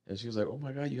 And she was like, "Oh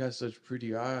my God, you have such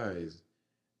pretty eyes."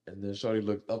 And then Shawty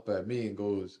looked up at me and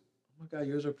goes, "Oh my God,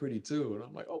 yours are pretty too." And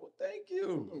I'm like, "Oh, well, thank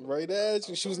you." Right at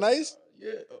you. I'm She was like, nice.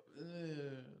 yeah,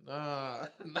 nah,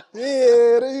 nah.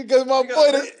 Yeah, because my She got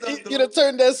her boy, lips done he'd have though.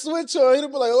 turned that switch on. He'd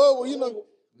have been like, oh, well,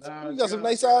 Oh, nah, you got some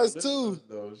nice she got her eyes lips too. done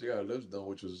though. She got her lips done,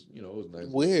 which was, it was nice of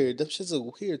her. Weird. Them shits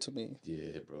look weird to me.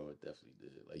 Yeah, bro, it definitely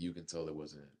did. Like you can tell it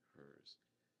wasn't hers.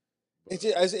 It's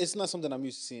But just, it's not something I'm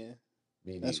used to seeing.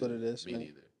 me That's what neither. it is, Me man.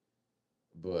 neither.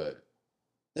 But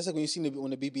That's like when you seen when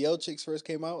the BBL chicks first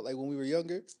came out, like when we were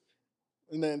younger,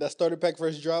 and then that starter pack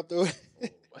first dropped. Or,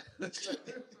 oh,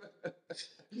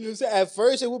 you know what I'm saying? At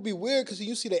first, it would be weird because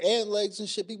you see the ant legs and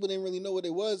shit. People didn't really know what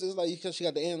it was. It's like because she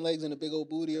got the ant legs and a big old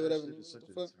booty or that whatever. shit is What such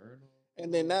the a fuck? turn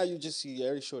And then now you just see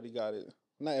every shorty got it.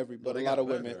 Not every, No, but a they lot got of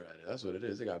better women. at it. That's what it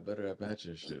is. They got better at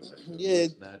matching shit. Like, so it Yeah,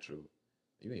 looks natural.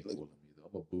 You ain't like, fooling me though.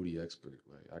 I'm a booty expert.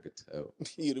 Like I could tell.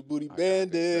 you the booty I could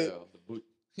bandit. tell. The boot.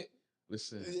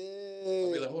 Listen, I'll be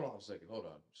Yeah. like, hold on a second. Hold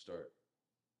on.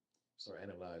 Start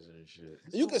analyzing and shit.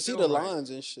 This You don't can see feel the right.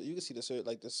 lines and shit. You can see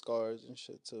like the scars and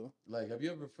shit too. Like, have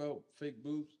you ever felt fake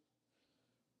boobs?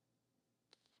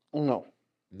 No.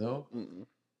 No. Mm-mm.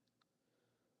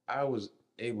 I was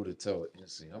able to tell it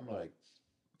instantly. I'm like,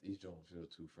 these don't feel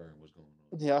too firm. What's going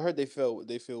on? Yeah, I heard they feel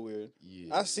weird.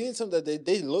 Yeah. I seen some that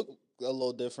they look a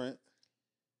little different.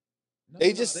 They Nah,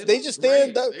 they just they look just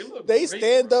stand great. up. They look They great,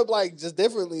 stand bro. up like just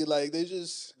differently. Like they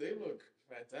just They look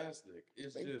fantastic.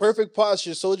 It's like, just perfect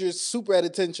posture. Soldiers super at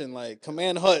attention. Like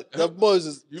command hut. That boys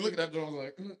is you look at that joint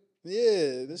like,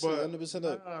 yeah. This is but 100%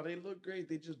 up. nah, they look great.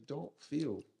 They just don't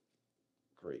feel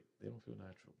great. They don't feel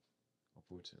natural,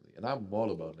 unfortunately. And I'm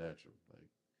all about natural. Like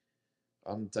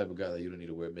I'm the type of guy that you don't need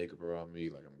to wear makeup around me.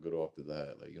 Like I'm good off to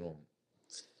that. Like you don't.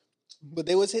 But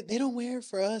they would say they don't wear it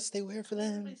for us. They wear it for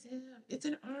them. It's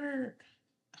an art.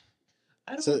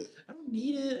 So I don't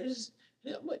need it.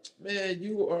 Yeah, I'm like, man,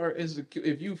 you are insecure.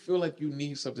 If you feel like you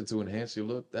need something to enhance your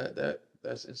look,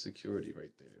 that's insecurity right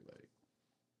there. Like,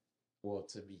 well,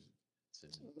 to me,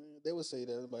 they would say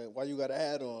that. Like, why you got a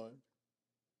hat on?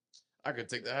 I could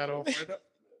take the hat off right now.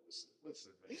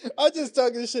 Listen, man. I'm just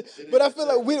talking shit, It but I ain't feel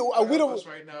like we gonna don't we help don't us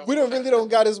right now, we don't but really don't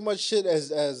got as much shit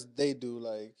as they do,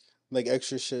 like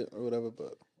extra shit or whatever.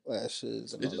 But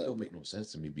lashes and it all just that. don't make no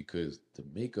sense to me because the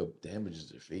makeup damages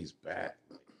their face back.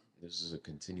 Like, this is a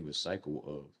continuous cycle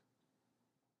of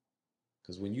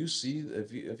because when you see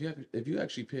if you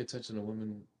actually pay attention to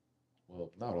women,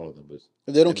 well, not all of them, but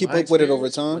If they don't in keep my up with it over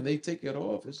experience, time, when they take it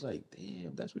off, it's like,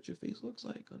 damn, that's what your face looks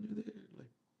like under there. Like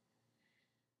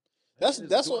that shit is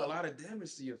that's doing a what. lot of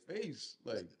damage to your face.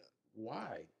 Like,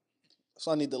 why?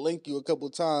 So I need to link you a couple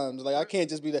times. Like I can't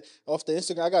just be off the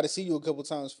Instagram. I got to see you a couple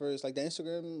times first. Like the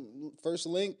Instagram first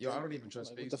link. Yo, I don't even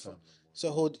trust Like what the FaceTime fuck? no more, It's a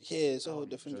bro. whole it's I a whole don't even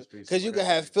different. trust FaceTime. Because I you can got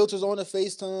have filters on the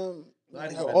FaceTime. You not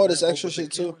can have even all this that, bro. extra But the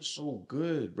shit too. camera's so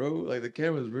good, bro. Like the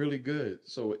camera's really good,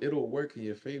 so it'll work in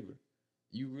your favor.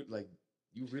 Like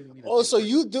you really need a Oh, favorite so person.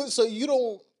 you do? So you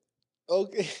don't?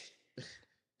 Okay.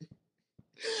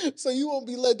 So you won't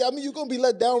be let down. I mean, you're gonna be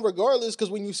let down regardless. Because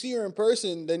when you see her in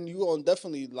person, then you gonna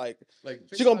definitely like. Like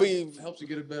She gonna FaceTime be. helps you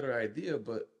get a better idea,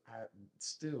 but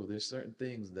still there's certain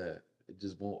things that it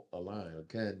just won't align.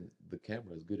 Again, the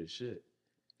camera is good as shit.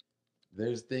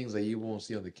 There's things that you won't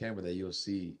see on the camera that you'll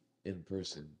see in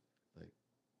person. Like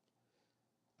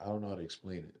I don't know how to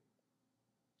explain it.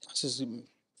 It's just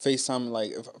FaceTime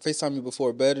like if I FaceTime you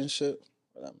before bed and shit.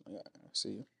 Yeah, I see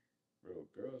you. Bro,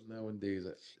 girls nowadays,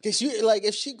 Cause you like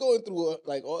if she going through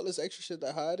like all this extra shit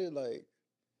to hide it, like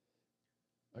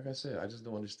like I said, I just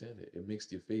don't understand it. It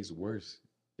makes your face worse.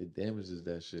 It damages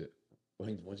that shit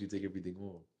once you take everything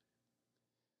off.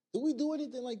 do we do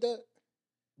anything like that?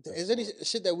 That's Is there any smart.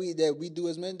 shit that we do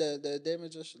as men that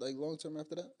damage us like long term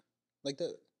after that, like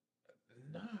that?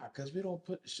 Nah, cause we don't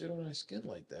put shit on our skin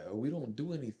like that. Or we don't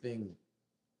do anything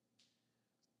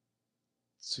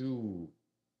to.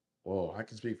 Well, I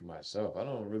can speak for myself. I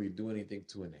don't really do anything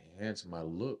to enhance my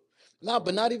look as Nah, far but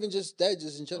as not like. even just that,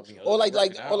 just in I general, mean, other or than like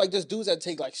working or like out. just dudes that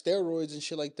take like steroids and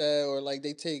shit like that, or like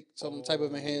they take some type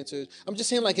of enhancers. Oh, I'm just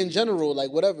saying like in general, like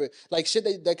yeah. whatever, like shit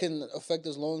that can affect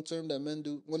us long term that men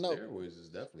do. Well, no, Steroids is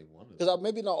definitely one of them. because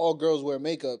maybe not all girls wear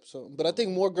makeup, so but I think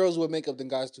No. more girls wear makeup than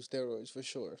guys do steroids for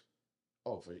sure,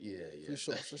 Oh, for yeah, for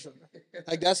sure, yeah. for sure.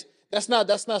 Like that's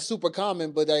not super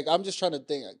common, but like I'm just trying to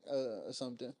think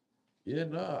something. Yeah,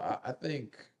 no, I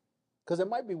think Cause it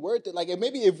might be worth it. Like, and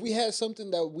maybe if we had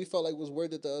something that we felt like was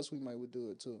worth it to us, we might would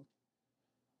do it too.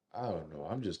 I don't know.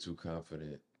 I'm just too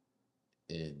confident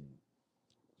in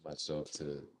myself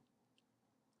to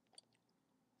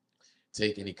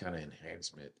take any kind of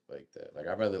enhancement like that. Like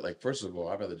I'd rather like first of all,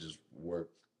 I'd rather just work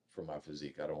for my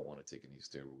physique. I don't want to take any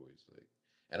steroids. Like,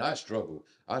 and I struggle.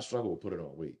 I struggle with putting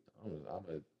on weight.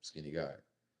 I'm a skinny guy,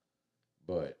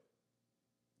 but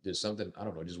there's something I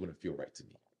don't know. It just wouldn't feel right to me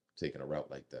taking a route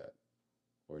like that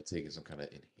or taking some kind of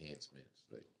enhancements.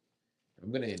 Like if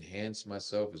I'm gonna enhance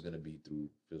myself, it's gonna be through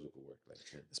physical work, like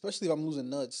gym. Especially if I'm losing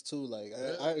nuts too. Like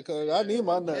Yeah, I need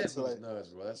my you nuts. can't lose Like nuts,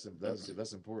 bro.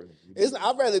 That's important. You need it's to I'd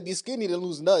lose rather nuts. be skinny than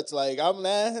lose nuts. Like I'm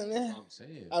not. That's what I'm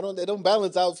saying. I don't. They don't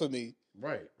balance out for me.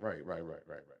 Right. I'd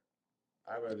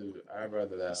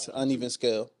rather that It's an option too, uneven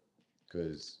scale.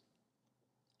 because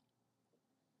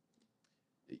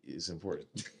it's important.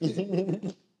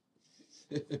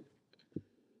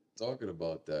 Talking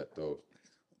about that though,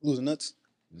 Losing nuts.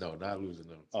 no, not losing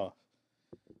nuts. Oh,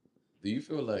 Do you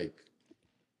feel like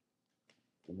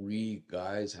we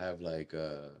guys have like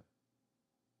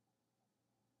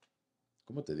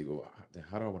 ¿Cómo te digo?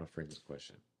 How do I want to frame this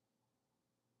question?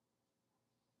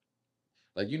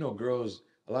 Like girls.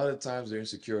 A lot of times their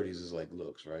insecurities is like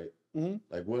looks, right? hmm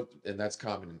Like what, and that's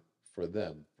common for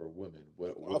them, for women.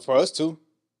 What? for us too.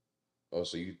 Oh,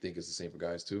 so you think it's the same for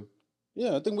guys too?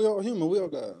 Yeah, I think we all human. We all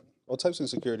got all types of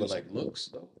But insecurities. like looks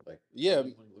though, like how Yeah,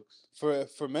 anyone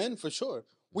looks. for men, for sure.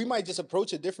 We might just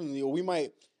approach it differently, or we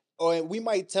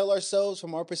might tell ourselves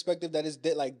from our perspective that it's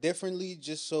like differently,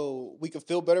 just so we can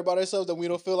feel better about ourselves, and we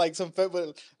don't feel like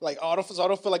like so I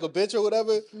don't feel like a bitch or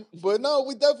whatever. But no,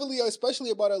 we definitely are, especially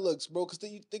about our looks, bro. Because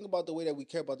you think about the way that we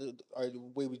care about the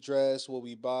way we dress, what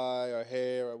we buy, our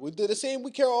hair. Or we do the same.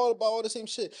 We care all about all the same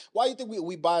shit. Why you think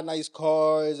we buy nice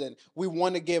cars and we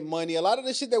want to get money? A lot of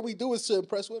the shit that we do is to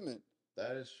impress women.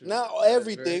 That is true. Not That is very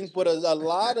everything, but true. a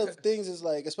lot of things is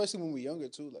like, especially when we're younger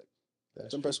too, like That's to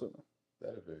true. impress women.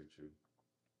 That is very true.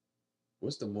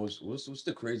 What's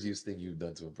the craziest thing you've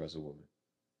done to impress a woman?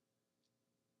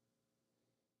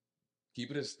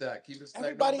 Keep it a stack. Keep it stack. No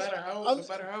Everybody, matter how I'm no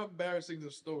matter how embarrassing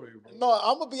the story, bro. no,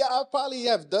 I'm gonna be. I probably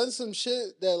have done some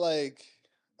shit that like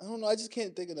I don't know. I just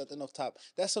can't think of nothing off top.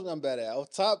 That's something I'm bad at.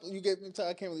 Off top, you get me.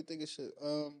 I can't really think of shit.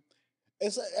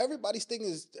 It's like everybody's thing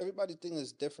is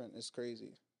different. It's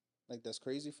crazy. Like that's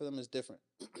crazy for them is different.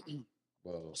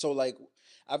 Well, So like,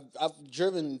 I've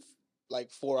driven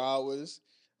like 4 hours.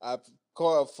 I've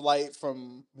caught a flight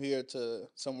from here to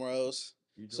somewhere else.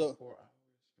 you drove So 4 hours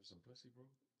for some pussy, bro.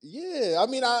 yeah, I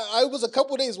mean, I was a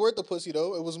couple days worth of pussy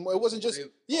though. It wasn't Couple just days.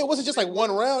 yeah, it Oh, wasn't just like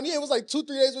one worth? round. Yeah, it was like 2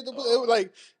 3 days worth of pussy. It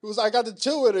was Oh, like I got to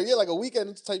chill with her. Yeah, like a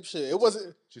weekend type shit. she It took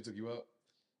wasn't. she took you out.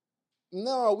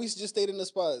 No, we just stayed in the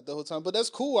spot the whole time. But that's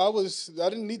cool. I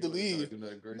didn't need You to wasn't trying to leave. do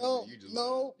nothing crazy. No,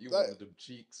 no. You wanted them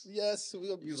cheeks. Yes,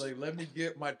 You was like, let me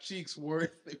get my cheeks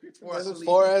worth before that's I a leave.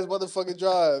 far ass motherfucking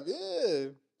drive. Yeah,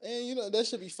 and that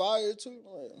should be fire too.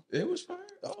 Like, It was fire.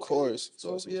 of Okay. course, of So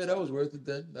course it was yeah, that fire. was worth it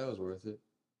then. That was worth it.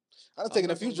 I've I'm taken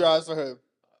a not few gonna lie. drives for her.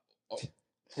 Oh,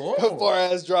 come on. Far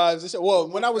ass drives. Well,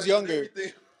 when I was Boyfriend and younger.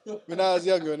 everything. When I was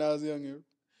younger.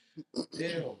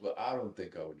 Damn, but I don't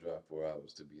think I would drive 4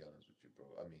 hours to be honest with you, bro.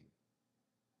 I mean,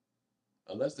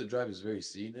 unless the drive is very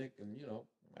scenic and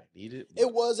I need it. It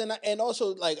But was, and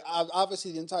also like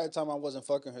obviously the entire time I wasn't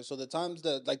fucking her. So the time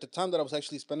that I was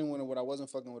actually spending with her when I wasn't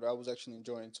fucking with her, I was actually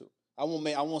enjoying too. I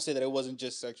won't say that it wasn't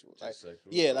just sexual. Like just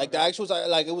sexual. yeah, like the Okay. actual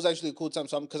like it was actually a cool time.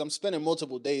 So because I'm spending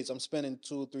multiple days. I'm spending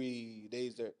 2 3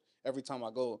 days there every time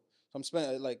I go. So I'm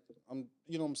spending like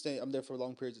I'm staying. I'm there for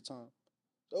long periods of time.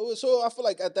 So I feel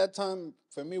like at that time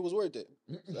for me it was worth it.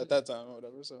 At that time or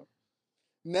whatever. So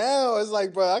now it's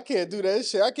like, bro, I can't do that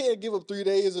shit. I can't give up 3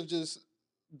 days of just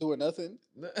doing nothing.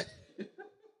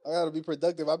 I gotta be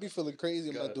productive. I be feeling crazy.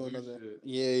 I'm not Gotta doing do nothing. shit.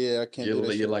 Yeah, I can't do that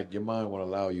You're shit. like your mind won't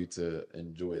allow you to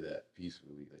enjoy that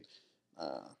peacefully. Like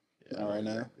Uh, yeah, I not know right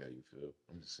now. exactly how you feel.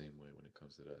 I'm the same way when it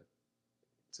comes to that.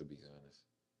 To be honest.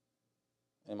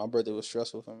 And my birthday was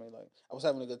stressful for me. Like I was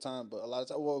having a good time, but a lot of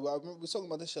time. Well, I remember we was talking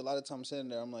about this shit. A lot of times sitting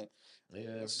there, I'm like,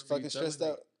 Yeah, I I was remember you fucking telling stressed me.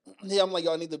 out. Yeah, I'm like,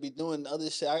 y'all need to be doing other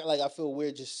shit. I feel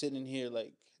weird just sitting here,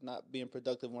 like not being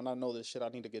productive when I know this shit I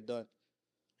need to get done.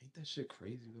 Ain't that shit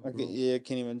crazy though, bro? I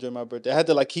can't even enjoy my birthday. I had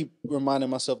to like keep reminding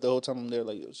myself the whole time I'm there,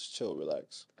 like, yo, just chill,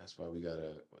 relax. That's why we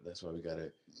gotta. That's why we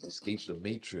gotta escape the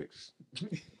matrix.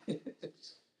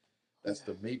 That's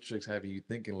the matrix having you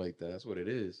thinking like that. That's what it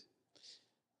is.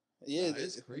 Yeah, Nah,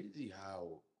 it's crazy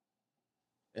how,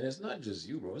 and it's not just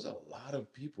you, bro. It's a lot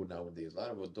of people nowadays. A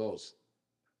lot of adults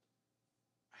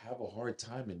have a hard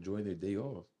time enjoying their day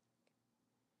off.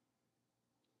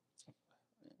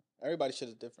 everybody shit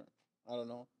is different. I don't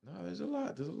know. No, there's a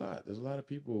lot. There's a lot. There's a lot of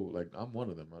people. Like I'm one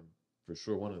of them. I'm for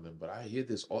sure one of them. But I hear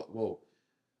this all. Well,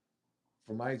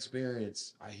 from my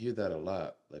experience, I hear that a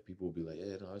lot. Like people will be like,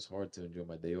 "Yeah, no, it's hard to enjoy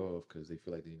my day off because they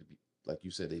feel like they need to be, like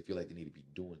you said, they feel like they need to be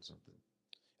doing something."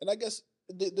 And I guess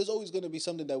there's always going to be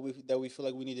something that we feel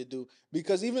like we need to do,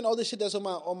 because even all the shit that's on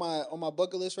my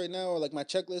bucket list right now, or like my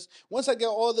checklist, once I get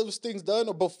all those things done,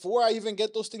 or before I even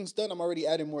get those things done, I'm already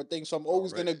adding more things. So I'm All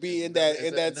always right, going to be it's in never,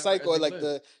 in a that cycle, never-ending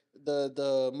like list.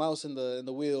 the mouse in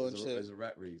the wheel and shit. It's a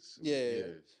rat race. Yeah, Yeah,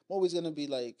 I'm always gonna be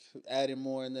like adding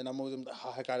more, and then I'm always gonna be like,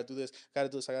 oh, I gotta do this, gotta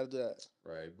do this, I gotta do that.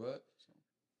 right. But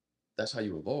that's how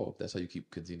you evolve. That's how you keep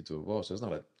continuing to evolve. So it's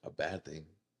not a bad thing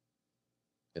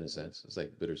in a sense. It's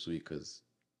like bittersweet because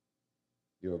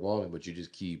you're evolving, but you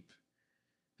just keep.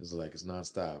 It's like it's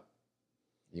nonstop.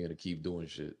 You're gonna keep doing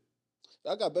shit.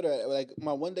 I got better at like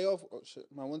my one day off. Oh, shit,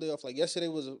 my one day off. Like yesterday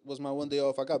was my one day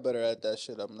off. I got better at that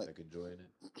shit. I'm like, Like enjoying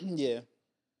it. yeah.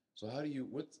 So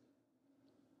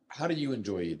how do you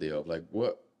enjoy your day off? Like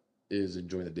what is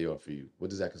enjoying the day off for you? What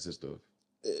does that consist of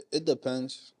It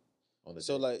depends. on the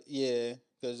So day? like yeah,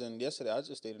 because then yesterday I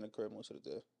just stayed in the crib most of the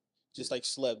day, Yeah. just like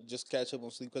slept, just catch up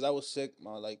on sleep. Because I was sick.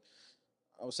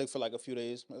 I was sick for like a few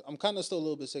days. I'm kind of still a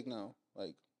little bit sick now.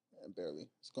 Like barely.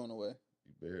 It's going away.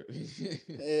 You barely.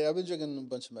 Yeah, I've been drinking a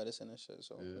bunch of medicine and shit,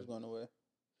 so Yeah. it's going away.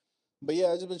 But yeah,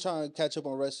 I just been trying to catch up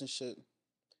on rest and shit.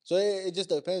 So it just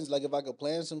depends. Like if I could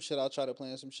plan some shit, I'll try to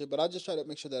plan some shit. But I just try to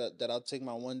make sure that I'll take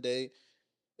my one day,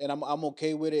 and I'm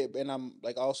okay with it. And I'm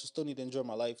like I also still need to enjoy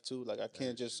my life too. Like I That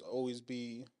can't is just true. always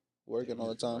be Damn, working you all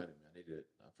the just time. reminded me. I needed.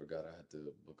 I forgot I had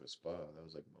to book a spa. That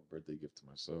was like my birthday gift to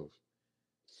myself.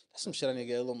 That's some I shit I need need to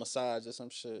get a little massage or some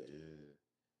shit.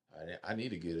 Yeah, I need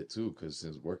to get it too because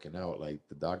since working out, like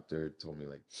the doctor told me,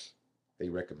 like they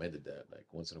recommended that, like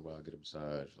once in a while get a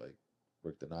massage, like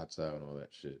work the knots out and all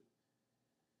that shit.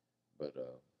 But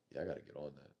yeah, I gotta get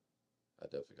on that. I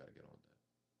definitely gotta get on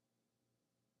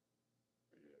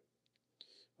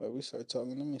that. All right, we start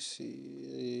talking. Let me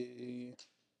see.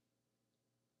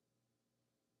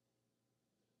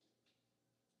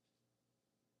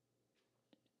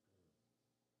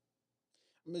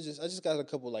 I just got a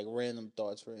couple like random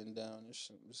thoughts written down.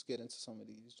 Just get into some of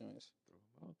these joints.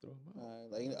 Throw them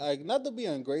out. Why not? Like not to be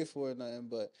ungrateful or nothing,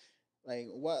 but like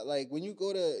what like when you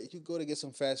go to get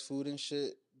some fast food and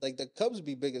shit, like the cups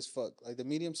be big as fuck. Like the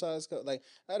medium sized cup. Like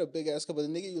I had a big ass cup, but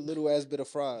then they give you a little ass bit of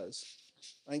fries.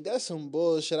 Like that's some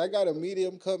bullshit. I got a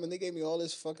medium cup and they gave me all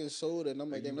this fucking soda, and I'm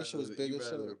like, Like damn, that shit was big you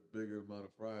as rather fuck. a bigger amount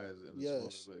of fries and a smaller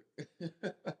Yes.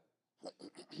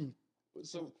 like.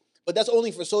 So But that's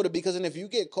only for soda, because then if you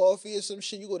get coffee or some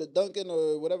shit, you go to Dunkin'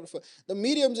 or whatever. The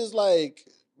mediums is like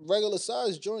regular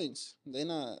size joints. They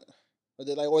not, or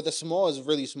they like, or the small is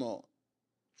really small.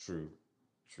 true,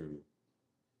 true.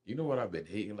 You know what I've been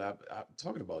hating? I'm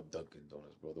talking about Dunkin'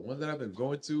 Donuts, bro. The one that I've been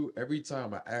going to every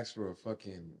time I ask for a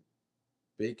fucking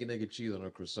bacon, egg, and cheese on a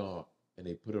croissant, and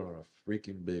they put it on a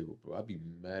freaking bagel, bro. I'd be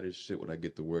mad as shit when I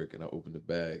get to work and I open the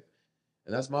bag,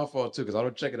 and that's my fault too, because I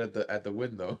don't check it at the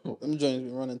window, Them joints be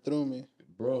running through me.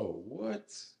 bro. What?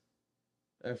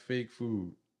 That fake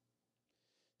food.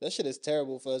 That shit is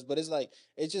terrible for us. But it's like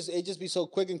it just be so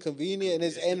quick and convenient, and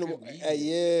It's the convenience.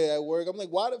 yeah, at work. I'm like,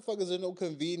 why the fuck is there no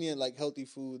convenient like healthy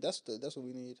food? That's what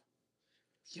we need.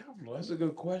 Yeah, bro. That's a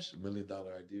good question. $1 million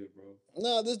idea, bro.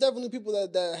 No, there's definitely people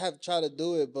that have tried to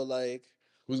do it, but like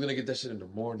Who's gonna get that shit in the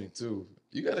morning too?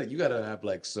 You gotta have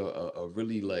like a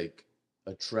really like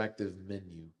attractive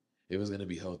menu if it's gonna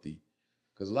be healthy,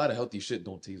 because a lot of healthy shit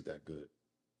don't taste that good.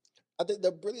 I think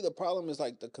the problem is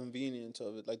like the convenience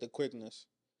of it, like the quickness.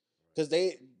 Because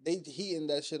they heating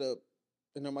that shit up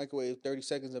in the microwave 30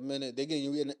 seconds a minute. They getting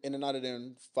you in and out of there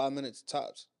in 5 minutes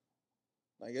tops.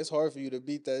 Like it's hard for you to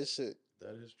beat that shit.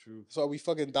 That is true. So we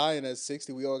fucking dying at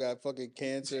 60. We all got fucking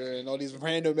cancer and all these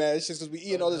random ass shit because we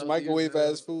eating all this Unhealthy as microwave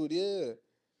hell. ass food. Yeah.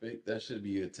 That should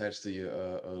be attached to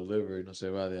your liver. You know, say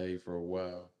while they ate for a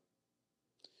while.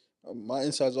 My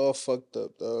insides all fucked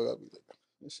up, dog. I'll be like,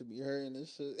 this should be hurting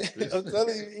this shit. I'm It's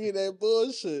telling you, eating that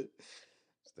bullshit.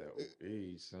 that old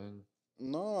age, son.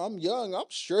 No, I'm young. I'm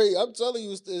straight. I'm telling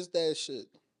you, it's that shit.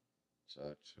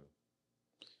 Chacho.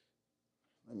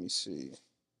 Let me see.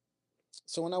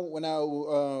 So when I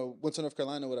went to North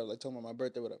Carolina, whatever, like talking about my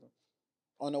birthday, whatever.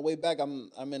 On the way back,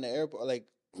 I'm in the airport, like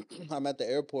I'm at the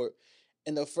airport,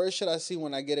 and the first shit I see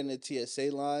when I get in the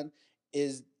TSA line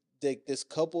is this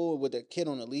couple with a kid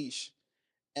on a leash,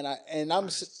 and I seen I'm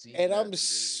that 2 days ago, bro.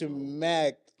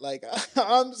 smacked, like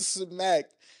I'm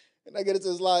smacked, and I get into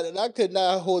this line, and I could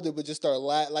not hold it, but just start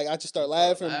like I just You start start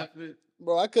laughing. laughing.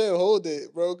 Bro, I couldn't hold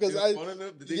it, bro, You because made fun of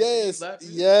them? Did they see you yes, laughing?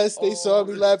 yes, they saw Oh,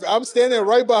 me that's laughing. I'm standing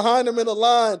right behind them in the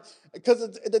line because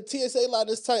the TSA line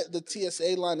is type, the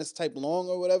TSA line is type long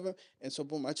or whatever, and so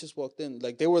boom, I just walked in,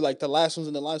 like they were like the last ones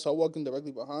in the line, so I walked in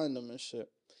directly behind them and shit,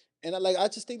 and I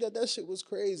just think that shit was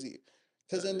crazy,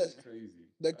 because that then is crazy.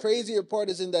 the I didn't crazier part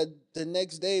is in that the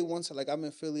next day, once like I'm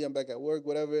in Philly, I'm back at work,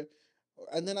 whatever,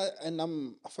 and then I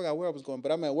forgot where I was going,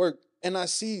 but I'm at work and I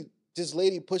see this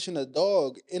lady pushing a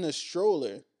dog in a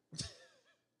stroller.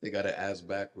 They got to ass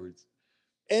backwards.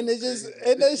 And it just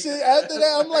Crazy. and that shit after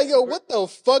that, I'm like, yo, what the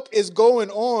fuck is going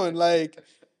on? Like,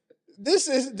 this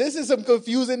is some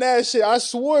confusing ass shit. I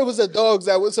swore it was the dogs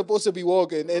that was supposed to be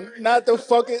walking, and not the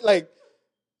fucking like.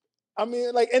 I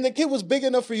mean, like, and the kid was big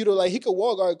enough for you to like he could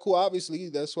walk. All right, cool. Obviously,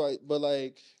 that's right. But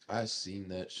like, I seen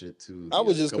that shit too I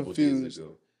was a just couple days confused.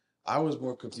 ago. I was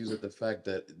more confused at the fact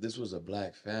that this was a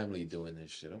black family doing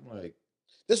this shit. I'm like,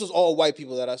 This was all white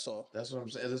people that I saw. that's what I'm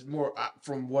saying. It's more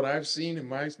from what I've seen in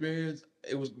my experience.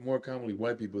 It was more commonly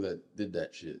white people that did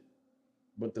that shit.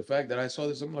 But the fact that I saw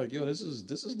this, I'm like, yo, this is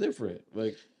different.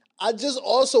 Like, I just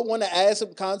also want to add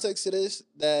some context to this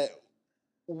that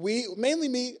we mainly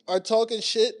me are talking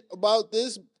shit about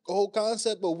this whole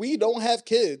concept, but we don't have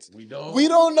kids. we don't. We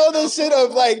don't know the shit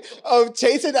of like of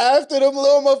chasing after them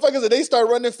little motherfuckers and they start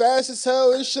running fast as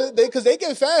hell and shit. Because they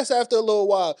get fast after a little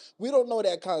while. We don't know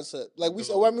that concept. Like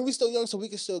No. I mean, we still young, so we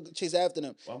can still chase after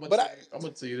them. Well, But I'm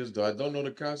gonna tell you this though. I don't know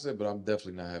the concept, but I'm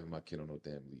definitely not having my kid on no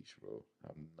damn leash, bro.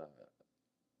 I'm not.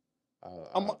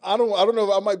 I don't know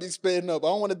if I might be spitting up. I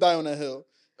don't want to die on that hill.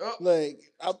 Oh, Like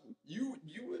you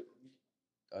would.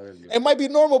 it might be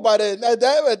normal by then. At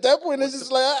that point, it's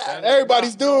just like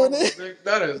everybody's doing normal, it. Nick.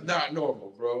 That is not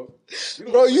normal, bro.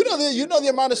 Bro, you know the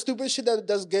amount of stupid shit that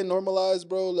does get normalized,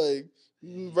 bro. Like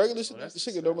regular shit, That's the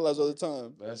shit get sad normalized all the part.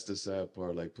 time. That's the sad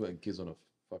part. Like putting kids on a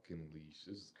fucking leash.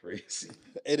 This is crazy.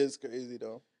 It is crazy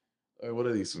though. What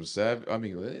are these? Some savage? I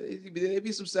mean, they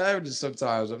be some savages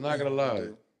sometimes. I'm not gonna They lie.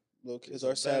 do. Little kids Some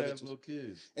are badass savages, little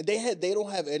kids. and they don't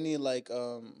have any like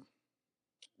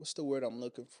what's the word I'm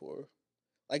looking for?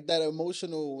 Like that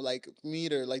emotional like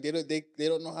meter. Like they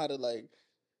don't know how to like.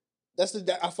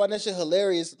 I find that shit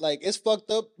hilarious. Like it's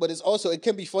fucked up, but it's also it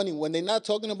can be funny when they're not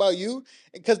talking about you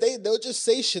because they'll just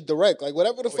say shit direct. Like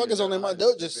whatever the Oh fuck yeah, is on they're their mind,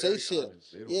 honest. they'll They're just say very shit.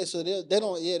 honest. They don't. Yeah, so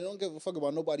they don't give a fuck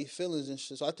about nobody's feelings and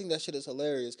shit. So I think that shit is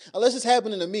hilarious. Unless it's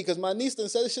happening to me, because my niece done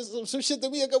said some shit to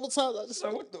me a couple times. I just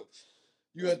Like what the?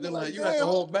 You just had be to like, you had to damn,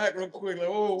 hold back real quick. Like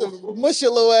whoa. mush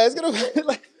your little ass. Get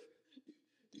away.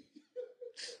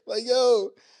 Like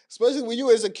yo. Especially when you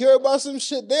insecure about some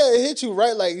shit, they'll hit you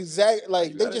right like exact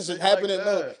like You they gotta just say it happen like to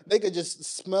know. that. They could just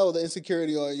smell the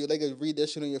insecurity on you. They could read that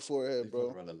shit on your They forehead, fuck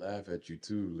bro. around and laugh at you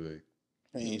too.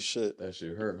 Like Ain't shit. that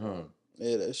shit hurt, huh?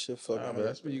 Yeah, that shit fucking Nah, but hurt.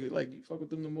 that's when you fuck with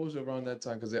them the most around that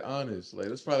time because they're honest. Like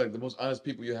that's probably like the most honest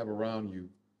people you have around you.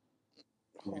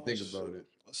 If you Oh think shit. about it.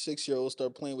 A 6-year-old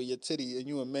start playing with your titty and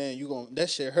you a man, you gon' that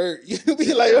shit hurt. You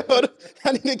be like, hold on,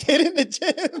 I need to get in the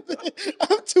gym.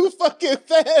 I'm too fucking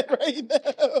fat right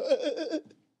now.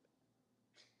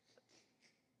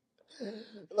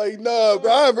 Like, nah,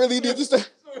 bro, I really need to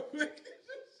start.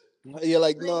 You're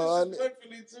like, no,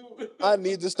 Respectfully too. I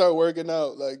need to start working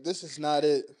out. Like, this is not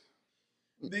it.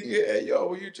 Nigga, hey, yo,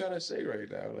 what you trying to say right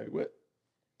now? Like what?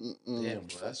 Damn, bro,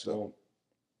 Fucked up.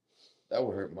 that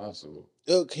would hurt my soul.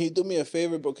 Yo, can you do me a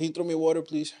favor, bro? Can you throw me water,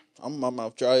 please? My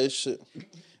mouth dry as shit.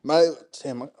 My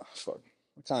damn, fuck.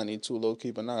 I kind of need two low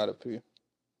key, but now I gotta pee.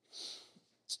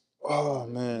 Oh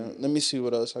man, let me see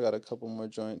what else. I got a couple more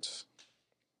joints.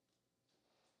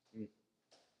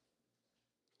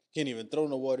 Can't even throw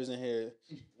no waters in here.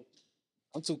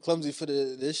 I'm too clumsy for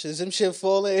this shit. Some shit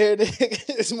fall in here.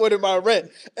 It's more than my rent.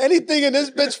 Anything in this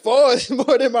bitch falls is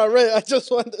more than my rent. I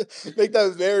just want to make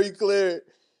that very clear.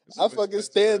 I fucking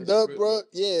stand up, bro.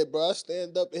 Yeah, bro. I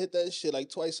stand up and hit that shit like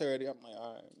twice already. I'm like,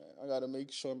 all right, man. I gotta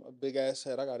make sure I'm a big ass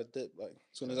head. I gotta dip like as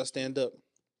soon as I stand up.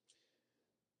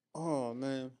 Oh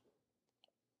man.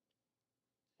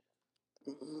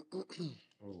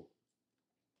 Oh,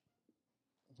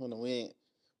 Hold on, we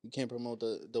can't promote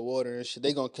the water and shit.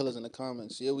 They gonna kill us in the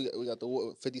comments. Yeah, we got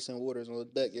the 50 cent waters on the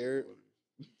deck. You heard?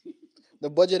 The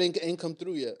budget ain't come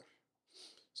through yet.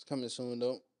 It's coming soon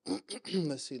though.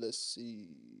 Let's see.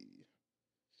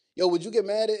 Yo, would you get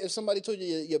mad if somebody told you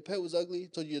your pet was ugly?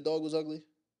 Told you your dog was ugly?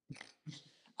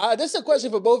 This is a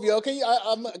question for both of y'all. Can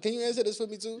you answer this for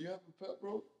me too? you have a pet,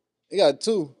 bro? You got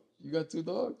two. You got two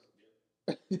dogs?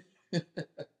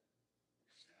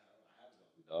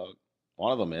 Dog.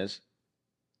 One of them is.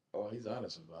 Oh, he's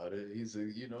honest about it. He's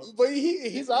But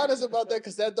he's honest about that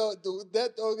because that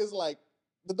dog is like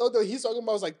The dog that he's talking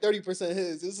about is like 30%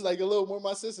 his. This is like a little more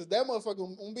my sister's. That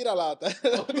motherfucker un vira lata.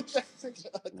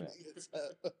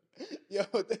 Yo,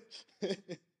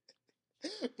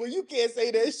 well, you can't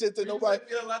say that shit to nobody.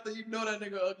 You know that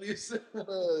nigga ugly as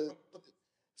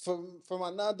Bruh, for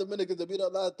my non-Dominicans, the Vira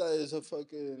Lata is a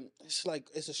fucking. It's like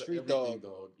it's a street dog.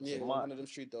 Yeah, one of them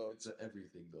street dogs. It's an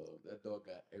everything dog. That dog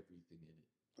got everything in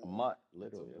it. A mutt,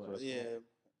 literally. Yeah,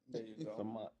 there you It's a go.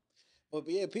 mutt. But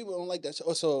yeah, people don't like that.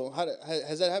 So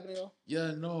has that happened to y'all?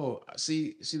 Yeah, no.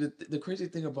 See, the crazy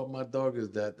thing about my dog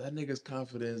is that nigga's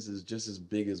confidence is just as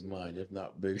big as mine, if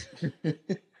not bigger.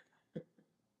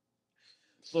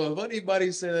 So if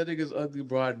anybody say that nigga's ugly,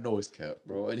 bro, I know it's cap,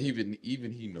 bro. And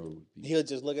even he knows. He'll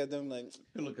just look at them like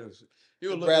He'll look at him.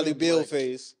 He'll look Bradley at him Beal like,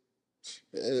 face.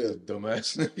 "This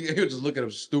dumbass." He'll just look at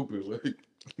him stupid, like,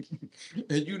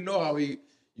 and you know how you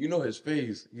know his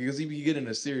face because he be getting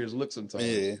a serious look sometimes.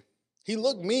 Yeah, he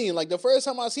looked mean. Like the first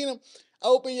time I seen him, I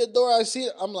open your door, I see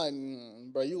it. I'm like,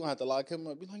 bro, you gonna have to lock him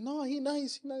up. Be like, no, he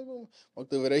nice. He nice.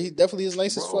 Walked over there. He definitely is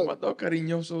nice as Bro, my fuck. dog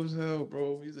cariñoso as hell,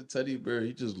 bro. He's a teddy bear.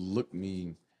 He just looked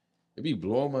mean. It be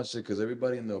blowing my shit because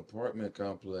everybody in the apartment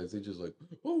complex, they just like,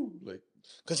 oh, like.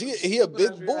 Cause he a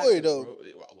big boy though.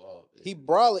 Well, He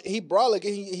brolic,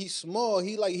 and he's small.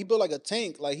 He built like a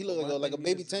tank. Like he look like a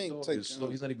baby tank. Type, slow.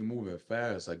 He's not even moving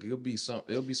fast. Like it'll be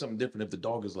something different if the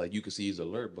dog is like you can see he's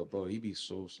alert, but bro, he be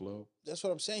so slow. That's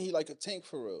what I'm saying. He like a tank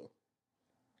for real.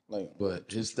 Like, but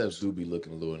his steps do be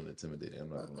looking a little intimidating. I'm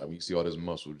not gonna lie. You see all this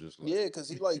muscle just like, yeah, cause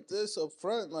he like this up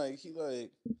front. Like he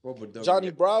like bro, but Johnny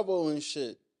Bravo and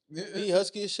shit. He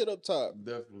husky as shit up top.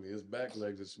 Definitely, his back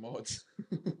legs are small.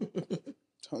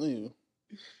 Telling you.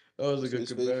 That was a good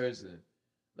comparison.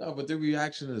 No, but their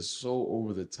reaction is so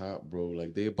over the top, bro.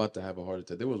 Like they about to have a heart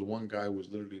attack. There was one guy who was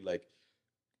literally like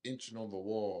inching on the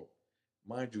wall.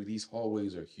 Mind you, these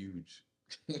hallways are huge.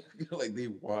 Like they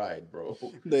wide, bro.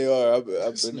 They are. I've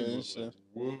been there and Like, shit.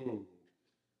 whoa.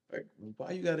 Like,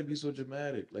 why you gotta be so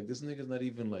dramatic? Like this nigga's not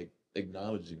even like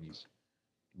acknowledging you.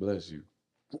 Bless you.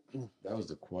 That was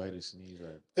the quietest sneeze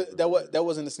I've That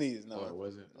wasn't a sneeze. No, Oh, it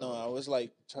wasn't. No, I was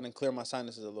like trying to clear my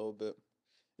sinuses a little bit.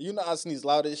 You know I sneeze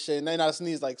loud as shit, and then I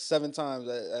sneeze like 7 times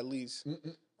at least.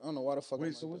 I don't know why the fuck.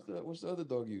 Wait, so what's the other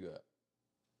dog you got?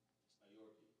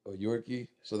 A Yorkie.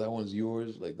 So that one's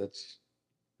yours. Like that's.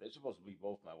 They're supposed to be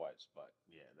both my wife's, but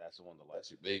yeah, that's the one that likes.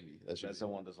 That's your baby. That's the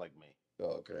one that's like me.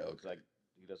 Oh, okay. It's like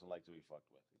he doesn't like to be fucked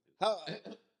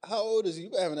with. How old is he? You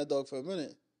been having that dog for a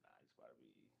minute. Nah, he's about to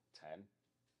be 10.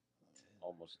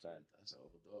 Almost 10. That's an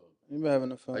old dog. You been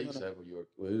having a I used to have a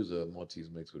Yorkie. Well, it was a Maltese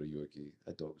mix with a Yorkie.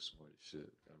 That dog was smart as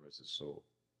shit. God rest his soul.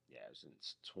 Yeah,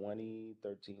 since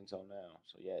 2013 till now.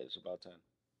 So yeah, it's about 10.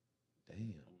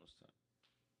 Damn. Almost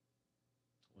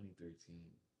 10. 2013.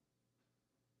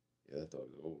 Yeah, that dog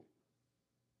is old.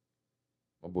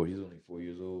 My boy, he's only 4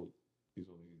 years old. He's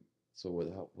only so what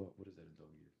is that in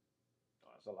dog years? Oh,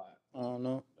 that's a lot. I don't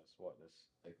know. That's what? That's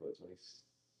Like what,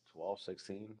 12,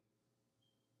 16?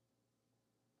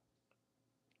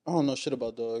 I don't know shit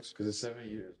about dogs. Because it's 7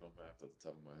 years. My math at the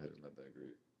top of my head is not that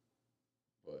great.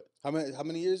 But How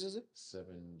many years is it? 7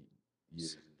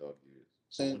 years in dog years.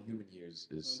 So in human years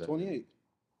is 7. 28.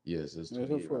 Yes, it's Yeah,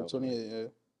 28. 28.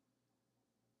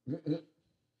 Yeah.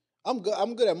 I'm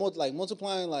good at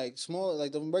multiplying like small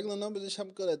like the regular numbers and shit.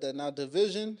 I'm good at that. Now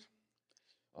division,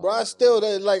 bro, I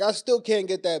still can't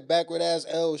get that backward ass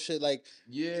L shit. Like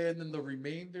yeah, and then the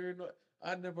remainder.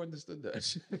 I never understood that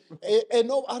shit. and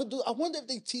no, I wonder if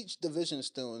they teach division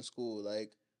still in school,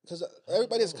 like because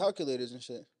everybody has calculators and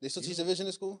shit. They still teach division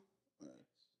in school.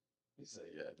 He said,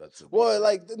 "Yeah, that's a Well,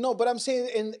 like no, but I'm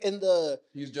saying in the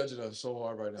he's judging us so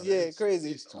hard right now. Yeah,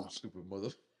 crazy. He's too stupid, mother.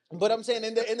 But I'm saying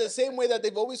in the same way that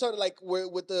they've always started like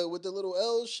with the little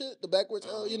L shit, the backwards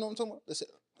L, you know what I'm talking about? It's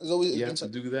always You have to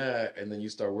do that, and then you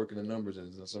start working the numbers,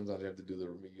 and then sometimes you have to do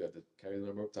you have to carry the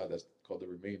number up top. That's called the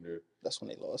remainder. That's when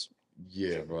they lost.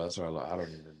 Yeah, bro. That's why I don't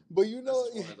even. But you know,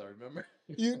 as far as I remember.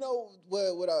 you know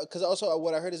because also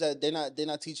what I heard is that they're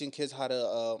not teaching kids how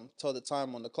to tell the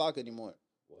time on the clock anymore.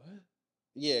 What?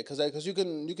 Yeah, because you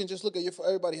can just look at your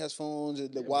everybody has phones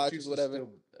and the watches whatever.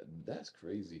 That's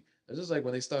crazy. It's just like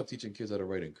when they stopped teaching kids how to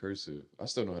write in cursive. I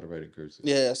still know how to write in cursive.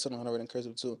 Yeah, I still know how to write in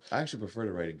cursive too. I actually prefer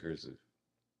to write in cursive.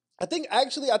 I think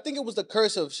it was the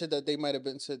cursive shit that they might have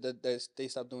been said that they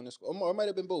stopped doing this, or it might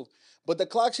have been both. But the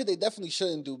clock shit they definitely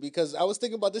shouldn't do because I was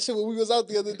thinking about this shit when we was out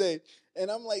the other day,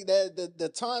 and I'm like that the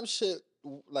time shit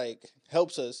like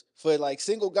helps us for like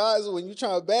single guys when you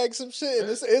trying to bag some shit and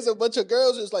it's a bunch of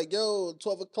girls it's like yo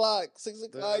 12 o'clock 6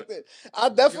 o'clock. I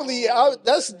definitely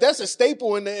that's a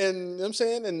staple in you know what I'm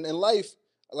saying in life.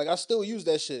 Like I still use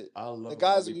that shit. I love The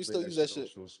guys, how we you play still use that off shit.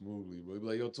 so smoothly, bro. Be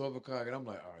like, yo, 12 o'clock, and I'm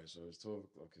like, all right, so it's 12,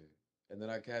 okay. And then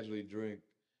I casually drink,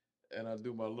 and I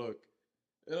do my look,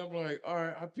 and I'm like, all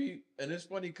right, I pee. And it's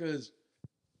funny because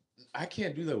I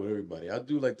can't do that with everybody. I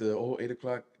do like the whole 8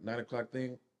 o'clock, 9 o'clock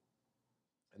thing,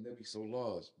 and they'll be so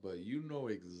lost. But you know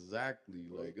exactly,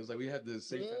 like it's like we have the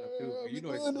same kind of feel. Yeah, You we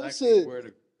know doing this exactly shit.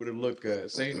 where to look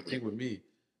at. Same thing with me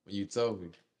when you tell me.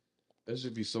 That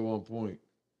should be so on point.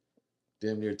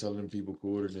 Damn near telling people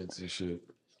coordinates and shit.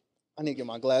 I need to get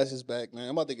my glasses back, man.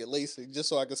 I'm about to get LASIK just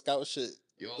so I can scout shit.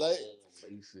 Yo, Like,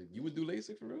 LASIK. You would do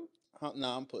LASIK for real?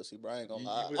 nah, I'm pussy, bro. I ain't gonna You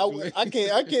lie. wouldn't do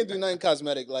LASIK? I can't do nothing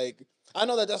cosmetic. Like, I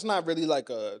know that that's not really like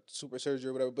a super surgery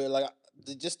or whatever, but like,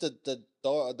 just the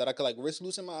thought that I could like risk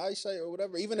losing my eyesight or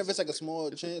whatever, even if it's like a small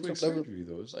It's a chance or quick whatever. surgery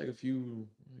though. It's like a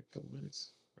couple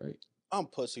minutes, right? I'm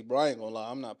pussy, bro. I ain't gonna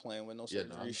lie. I'm not playing with no Yeah,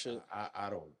 surgery no, shit.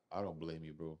 I don't blame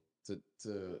you, bro.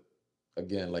 To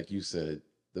again, like you said,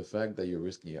 the fact that you're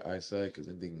risking your eyesight because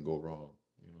anything can go wrong.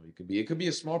 You know, it could be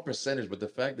a small percentage, but the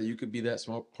fact that you could be that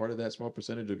small part of that small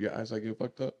percentage of your eyesight get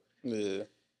fucked up. Yeah,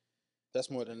 that's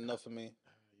more than enough for me.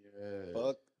 Yeah,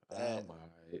 Fuck that. I'm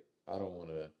alright. I don't want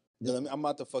to. Yeah, I'm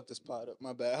about to fuck this pot up.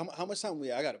 My bad. How much time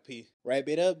we? I gotta pee. Wrap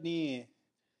it up then.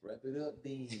 Wrap it up,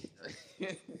 then.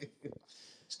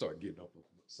 Start getting up.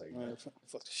 Right,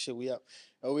 fuck the shit. We out.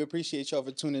 We appreciate y'all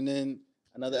for tuning in.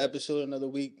 Another episode, another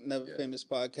week. Never Famous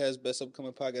Podcast, best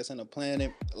upcoming podcast on the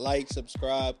planet. Like,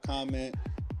 subscribe, comment,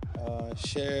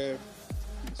 share.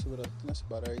 Let's see what else. That's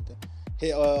about everything.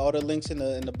 Hit all the links in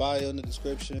the bio in the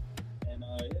description.